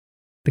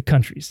the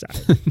countryside,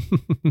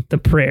 the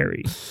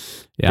prairie,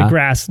 the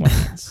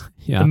grasslands,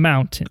 the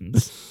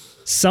mountains,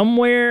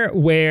 somewhere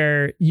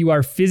where you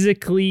are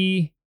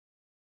physically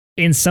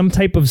in some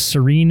type of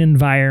serene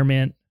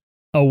environment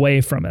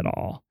away from it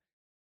all.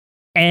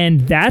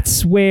 And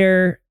that's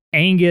where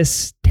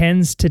Angus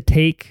tends to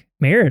take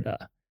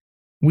Merida.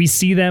 We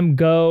see them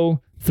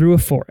go through a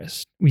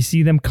forest. We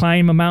see them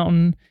climb a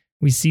mountain.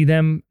 We see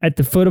them at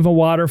the foot of a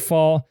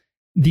waterfall.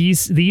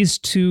 These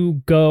two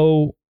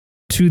go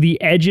to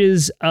the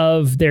edges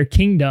of their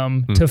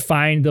kingdom to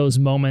find those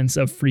moments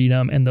of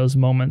freedom and those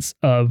moments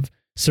of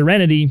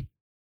serenity.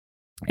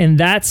 And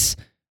that's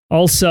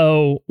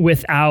also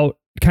without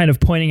kind of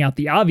pointing out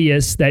the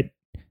obvious that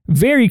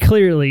very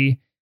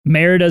clearly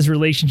Merida's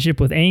relationship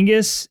with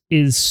Angus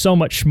is so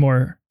much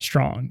more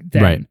strong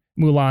than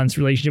Mulan's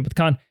relationship with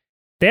Khan.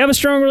 They have a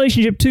strong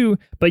relationship too,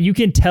 but you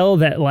can tell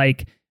that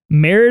like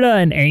Merida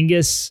and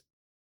Angus,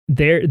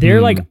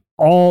 they're like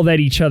all that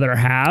each other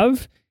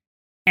have.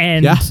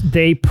 And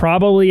they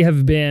probably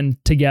have been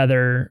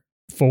together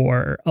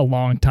for a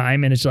long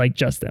time. And it's like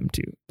just them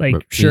two. Like,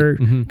 sure,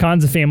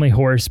 Khan's a family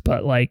horse,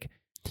 but like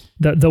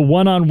the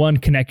one-on-one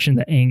connection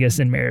that Angus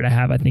and Merida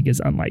have, I think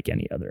is unlike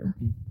any other.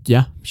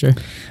 Yeah, sure.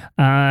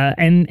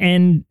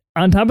 And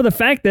on top of the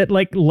fact that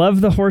like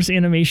love the horse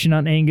animation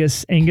on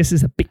Angus. Angus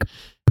is a big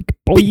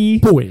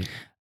boy.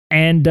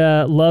 And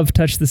love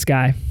Touch the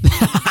Sky.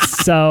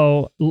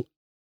 So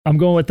I'm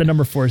going with the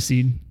number 4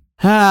 seed.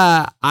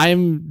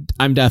 I'm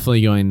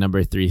definitely going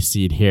number 3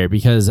 seed here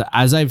because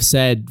as I've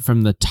said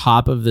from the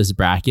top of this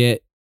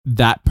bracket,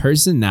 that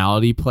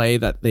personality play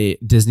that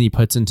Disney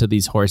puts into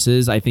these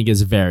horses, I think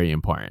is very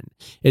important.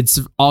 It's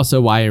also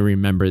why I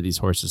remember these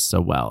horses so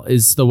well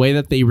is the way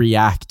that they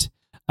react,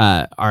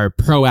 are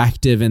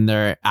proactive in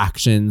their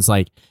actions.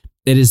 Like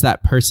it is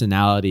that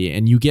personality,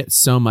 and you get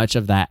so much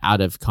of that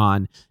out of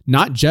Khan,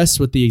 not just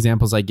with the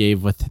examples I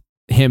gave with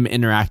him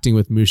interacting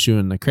with Mushu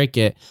and the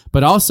cricket,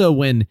 but also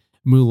when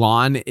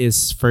Mulan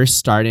is first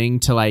starting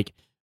to like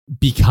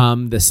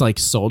become this like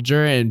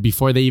soldier, and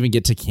before they even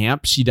get to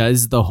camp, she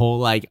does the whole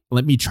like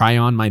let me try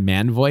on my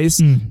man voice,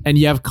 and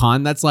you have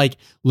Khan that's like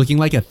looking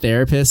like a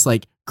therapist,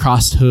 like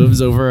crossed hooves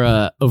over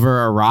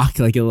a rock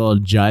like a little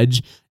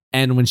judge,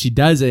 and when she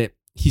does it,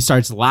 he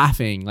starts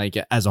laughing like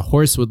as a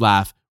horse would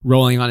laugh,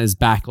 rolling on his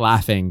back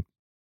laughing.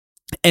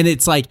 And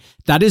it's like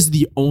that is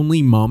the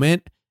only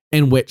moment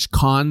in which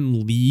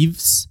Khan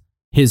leaves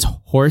his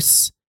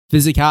horse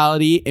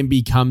physicality and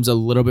becomes a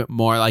little bit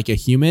more like a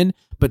human,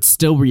 but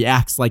still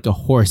reacts like a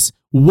horse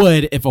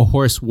would if a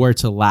horse were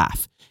to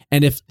laugh.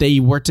 And if they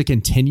were to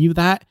continue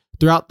that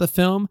throughout the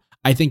film,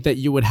 I think that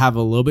you would have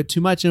a little bit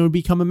too much and it would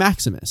become a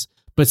Maximus.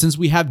 But since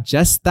we have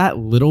just that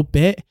little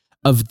bit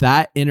of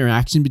that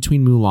interaction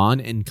between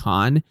Mulan and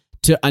Khan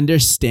to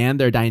understand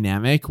their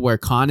dynamic, where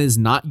Khan is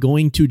not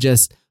going to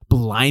just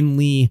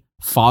blindly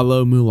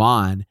follow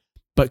Mulan,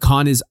 but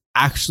Khan is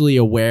actually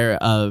aware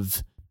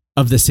of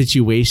the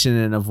situation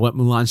and of what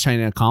Mulan's trying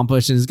to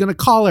accomplish and is going to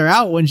call her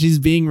out when she's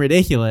being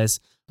ridiculous.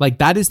 Like,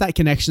 that is that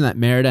connection that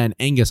Merida and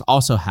Angus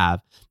also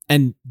have.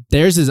 And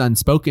theirs is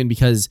unspoken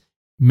because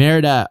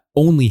Merida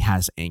only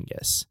has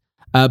Angus.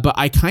 But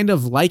I kind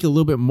of like a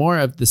little bit more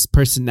of this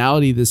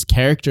personality, this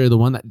character, the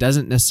one that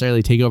doesn't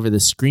necessarily take over the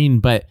screen,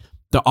 but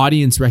the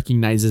audience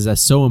recognizes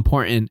as so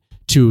important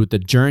to the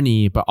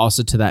journey, but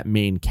also to that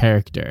main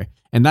character.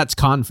 And that's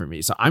Khan for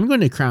me. So I'm going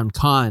to crown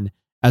Khan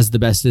as the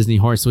best Disney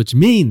horse, which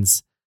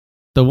means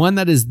the one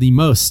that is the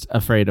most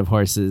afraid of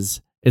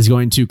horses is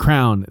going to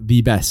crown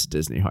the best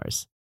Disney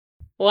horse.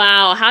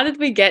 Wow. How did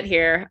we get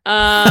here?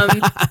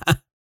 Yeah.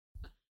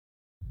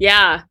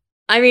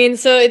 I mean,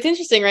 so it's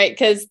interesting, right?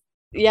 Because,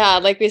 yeah,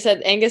 like we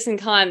said, Angus and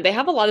Khan, they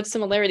have a lot of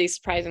similarities,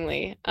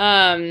 surprisingly.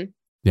 Yeah.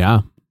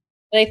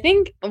 But I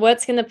think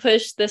what's going to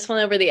push this one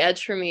over the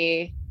edge for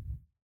me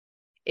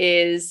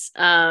is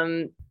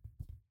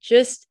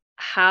just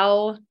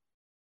how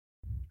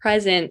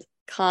present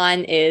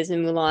Khan is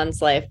in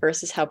Mulan's life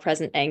versus how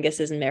present Angus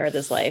is in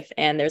Merida's life.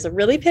 And there's a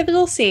really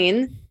pivotal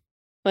scene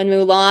when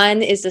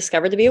Mulan is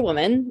discovered to be a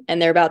woman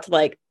and they're about to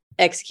like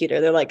execute her.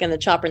 They're like going to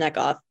chop her neck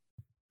off.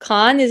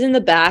 Khan is in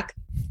the back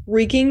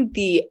freaking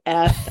the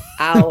F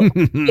out.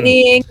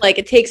 Like,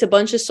 it takes a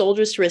bunch of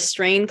soldiers to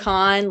restrain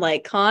Khan.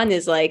 Like, Khan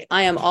is like,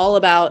 I am all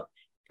about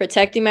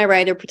protecting my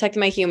rider,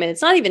 protecting my human.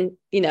 It's not even,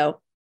 you know,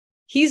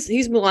 he's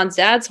Mulan's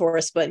dad's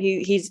horse, but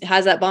he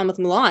has that bond with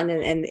Mulan,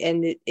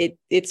 and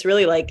it's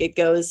really like it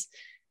goes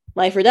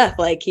life or death.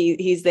 Like,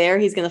 he's there,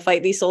 he's gonna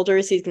fight these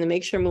soldiers, he's gonna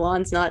make sure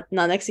Mulan's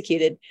not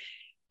executed.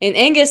 And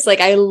Angus,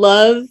 like, I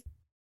love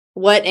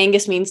what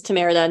Angus means to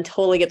Merida and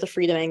totally get the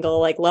freedom angle,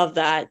 like, love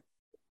that.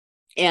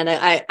 And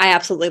I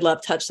absolutely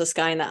love Touch the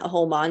Sky in that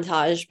whole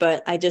montage.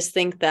 But I just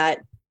think that,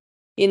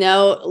 you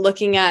know,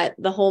 looking at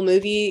the whole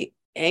movie,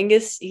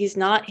 Angus, he's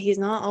not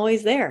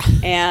always there.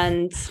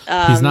 And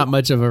he's not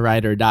much of a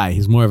ride or die.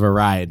 He's more of a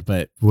ride,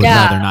 but would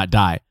rather not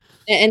die.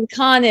 And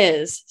Khan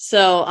is.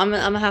 So I'm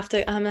gonna have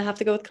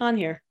to go with Khan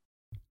here.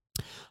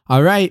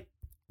 All right.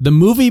 The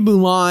movie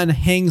Mulan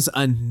hangs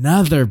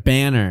another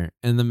banner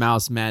in the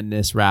Mouse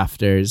Madness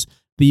rafters.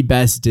 The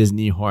best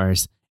Disney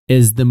horse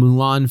is the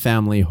Mulan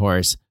family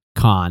horse,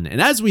 Khan.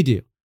 And as we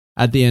do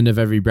at the end of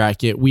every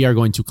bracket, we are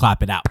going to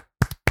clap it out.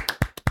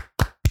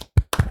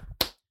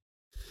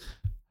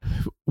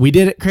 We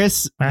did it,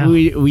 Chris. Wow.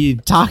 We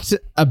talked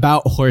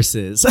about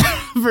horses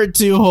for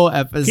 2 whole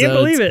episodes. Can't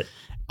believe it.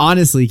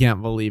 Honestly,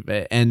 can't believe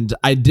it. And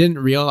I didn't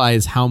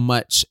realize how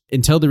much,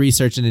 until the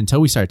research and until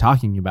we started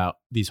talking about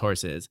these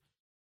horses,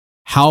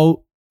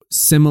 how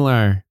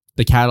similar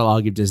the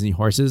catalog of Disney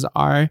horses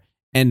are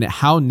and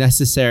how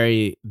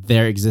necessary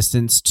their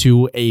existence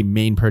to a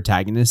main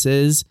protagonist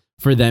is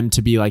for them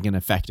to be like an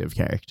effective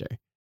character.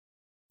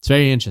 It's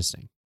very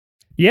interesting.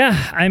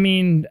 Yeah, I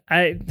mean,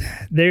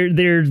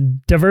 they're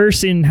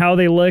diverse in how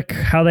they look,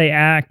 how they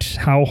act,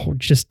 how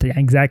just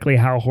exactly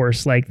how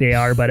horse-like they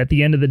are. But at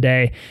the end of the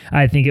day,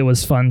 I think it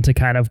was fun to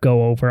kind of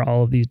go over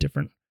all of these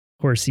different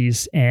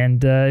horses,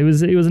 and it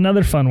was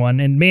another fun one.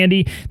 And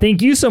Mandy,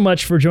 thank you so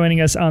much for joining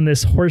us on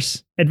this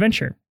horse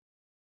adventure.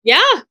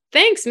 Yeah,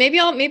 thanks. Maybe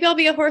I'll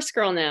be a horse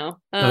girl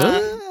now.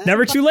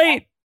 Never too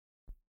late.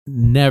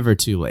 Never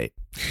too late.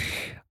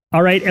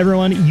 All right,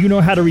 everyone, you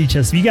know how to reach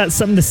us. If you got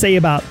something to say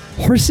about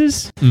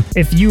horses,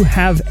 if you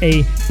have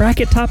a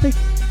bracket topic,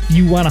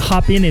 you want to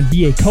hop in and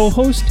be a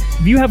co-host,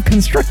 if you have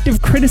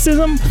constructive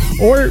criticism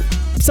or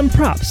some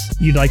props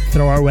you'd like to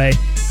throw our way,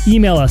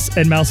 email us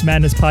at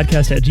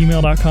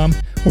mousemadnesspodcast@gmail.com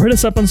or hit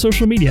us up on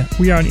social media.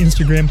 We are on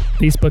Instagram,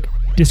 Facebook,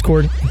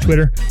 Discord, and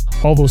Twitter.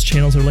 All those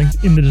channels are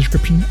linked in the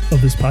description of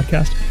this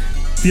podcast.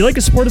 If you'd like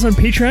to support us on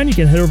Patreon, you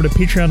can head over to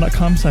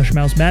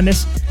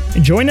patreon.com/mousemadness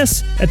and join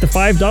us at the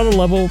 $5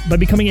 level by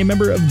becoming a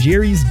member of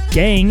Jerry's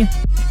Gang,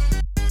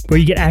 where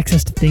you get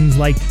access to things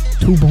like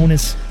 2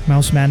 bonus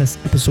Mouse Madness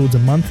episodes a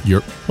month.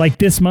 Yep. Like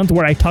this month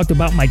where I talked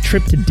about my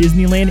trip to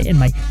Disneyland and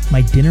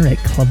my dinner at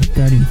Club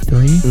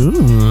 33.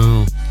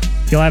 Ooh.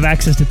 You'll have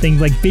access to things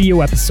like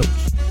video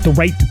episodes, the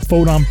right to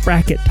vote on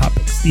bracket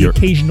topics, the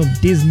occasional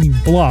Disney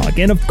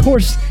vlog, and of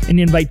course, an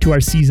invite to our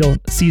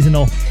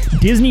seasonal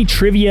Disney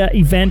trivia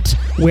event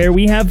where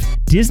we have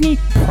Disney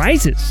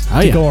prizes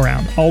to go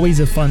around.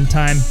 Always a fun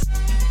time.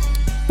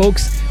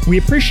 Folks, we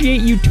appreciate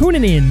you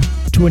tuning in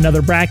to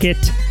another bracket,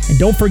 and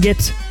don't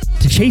forget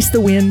to chase the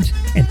wind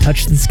and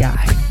touch the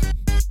sky.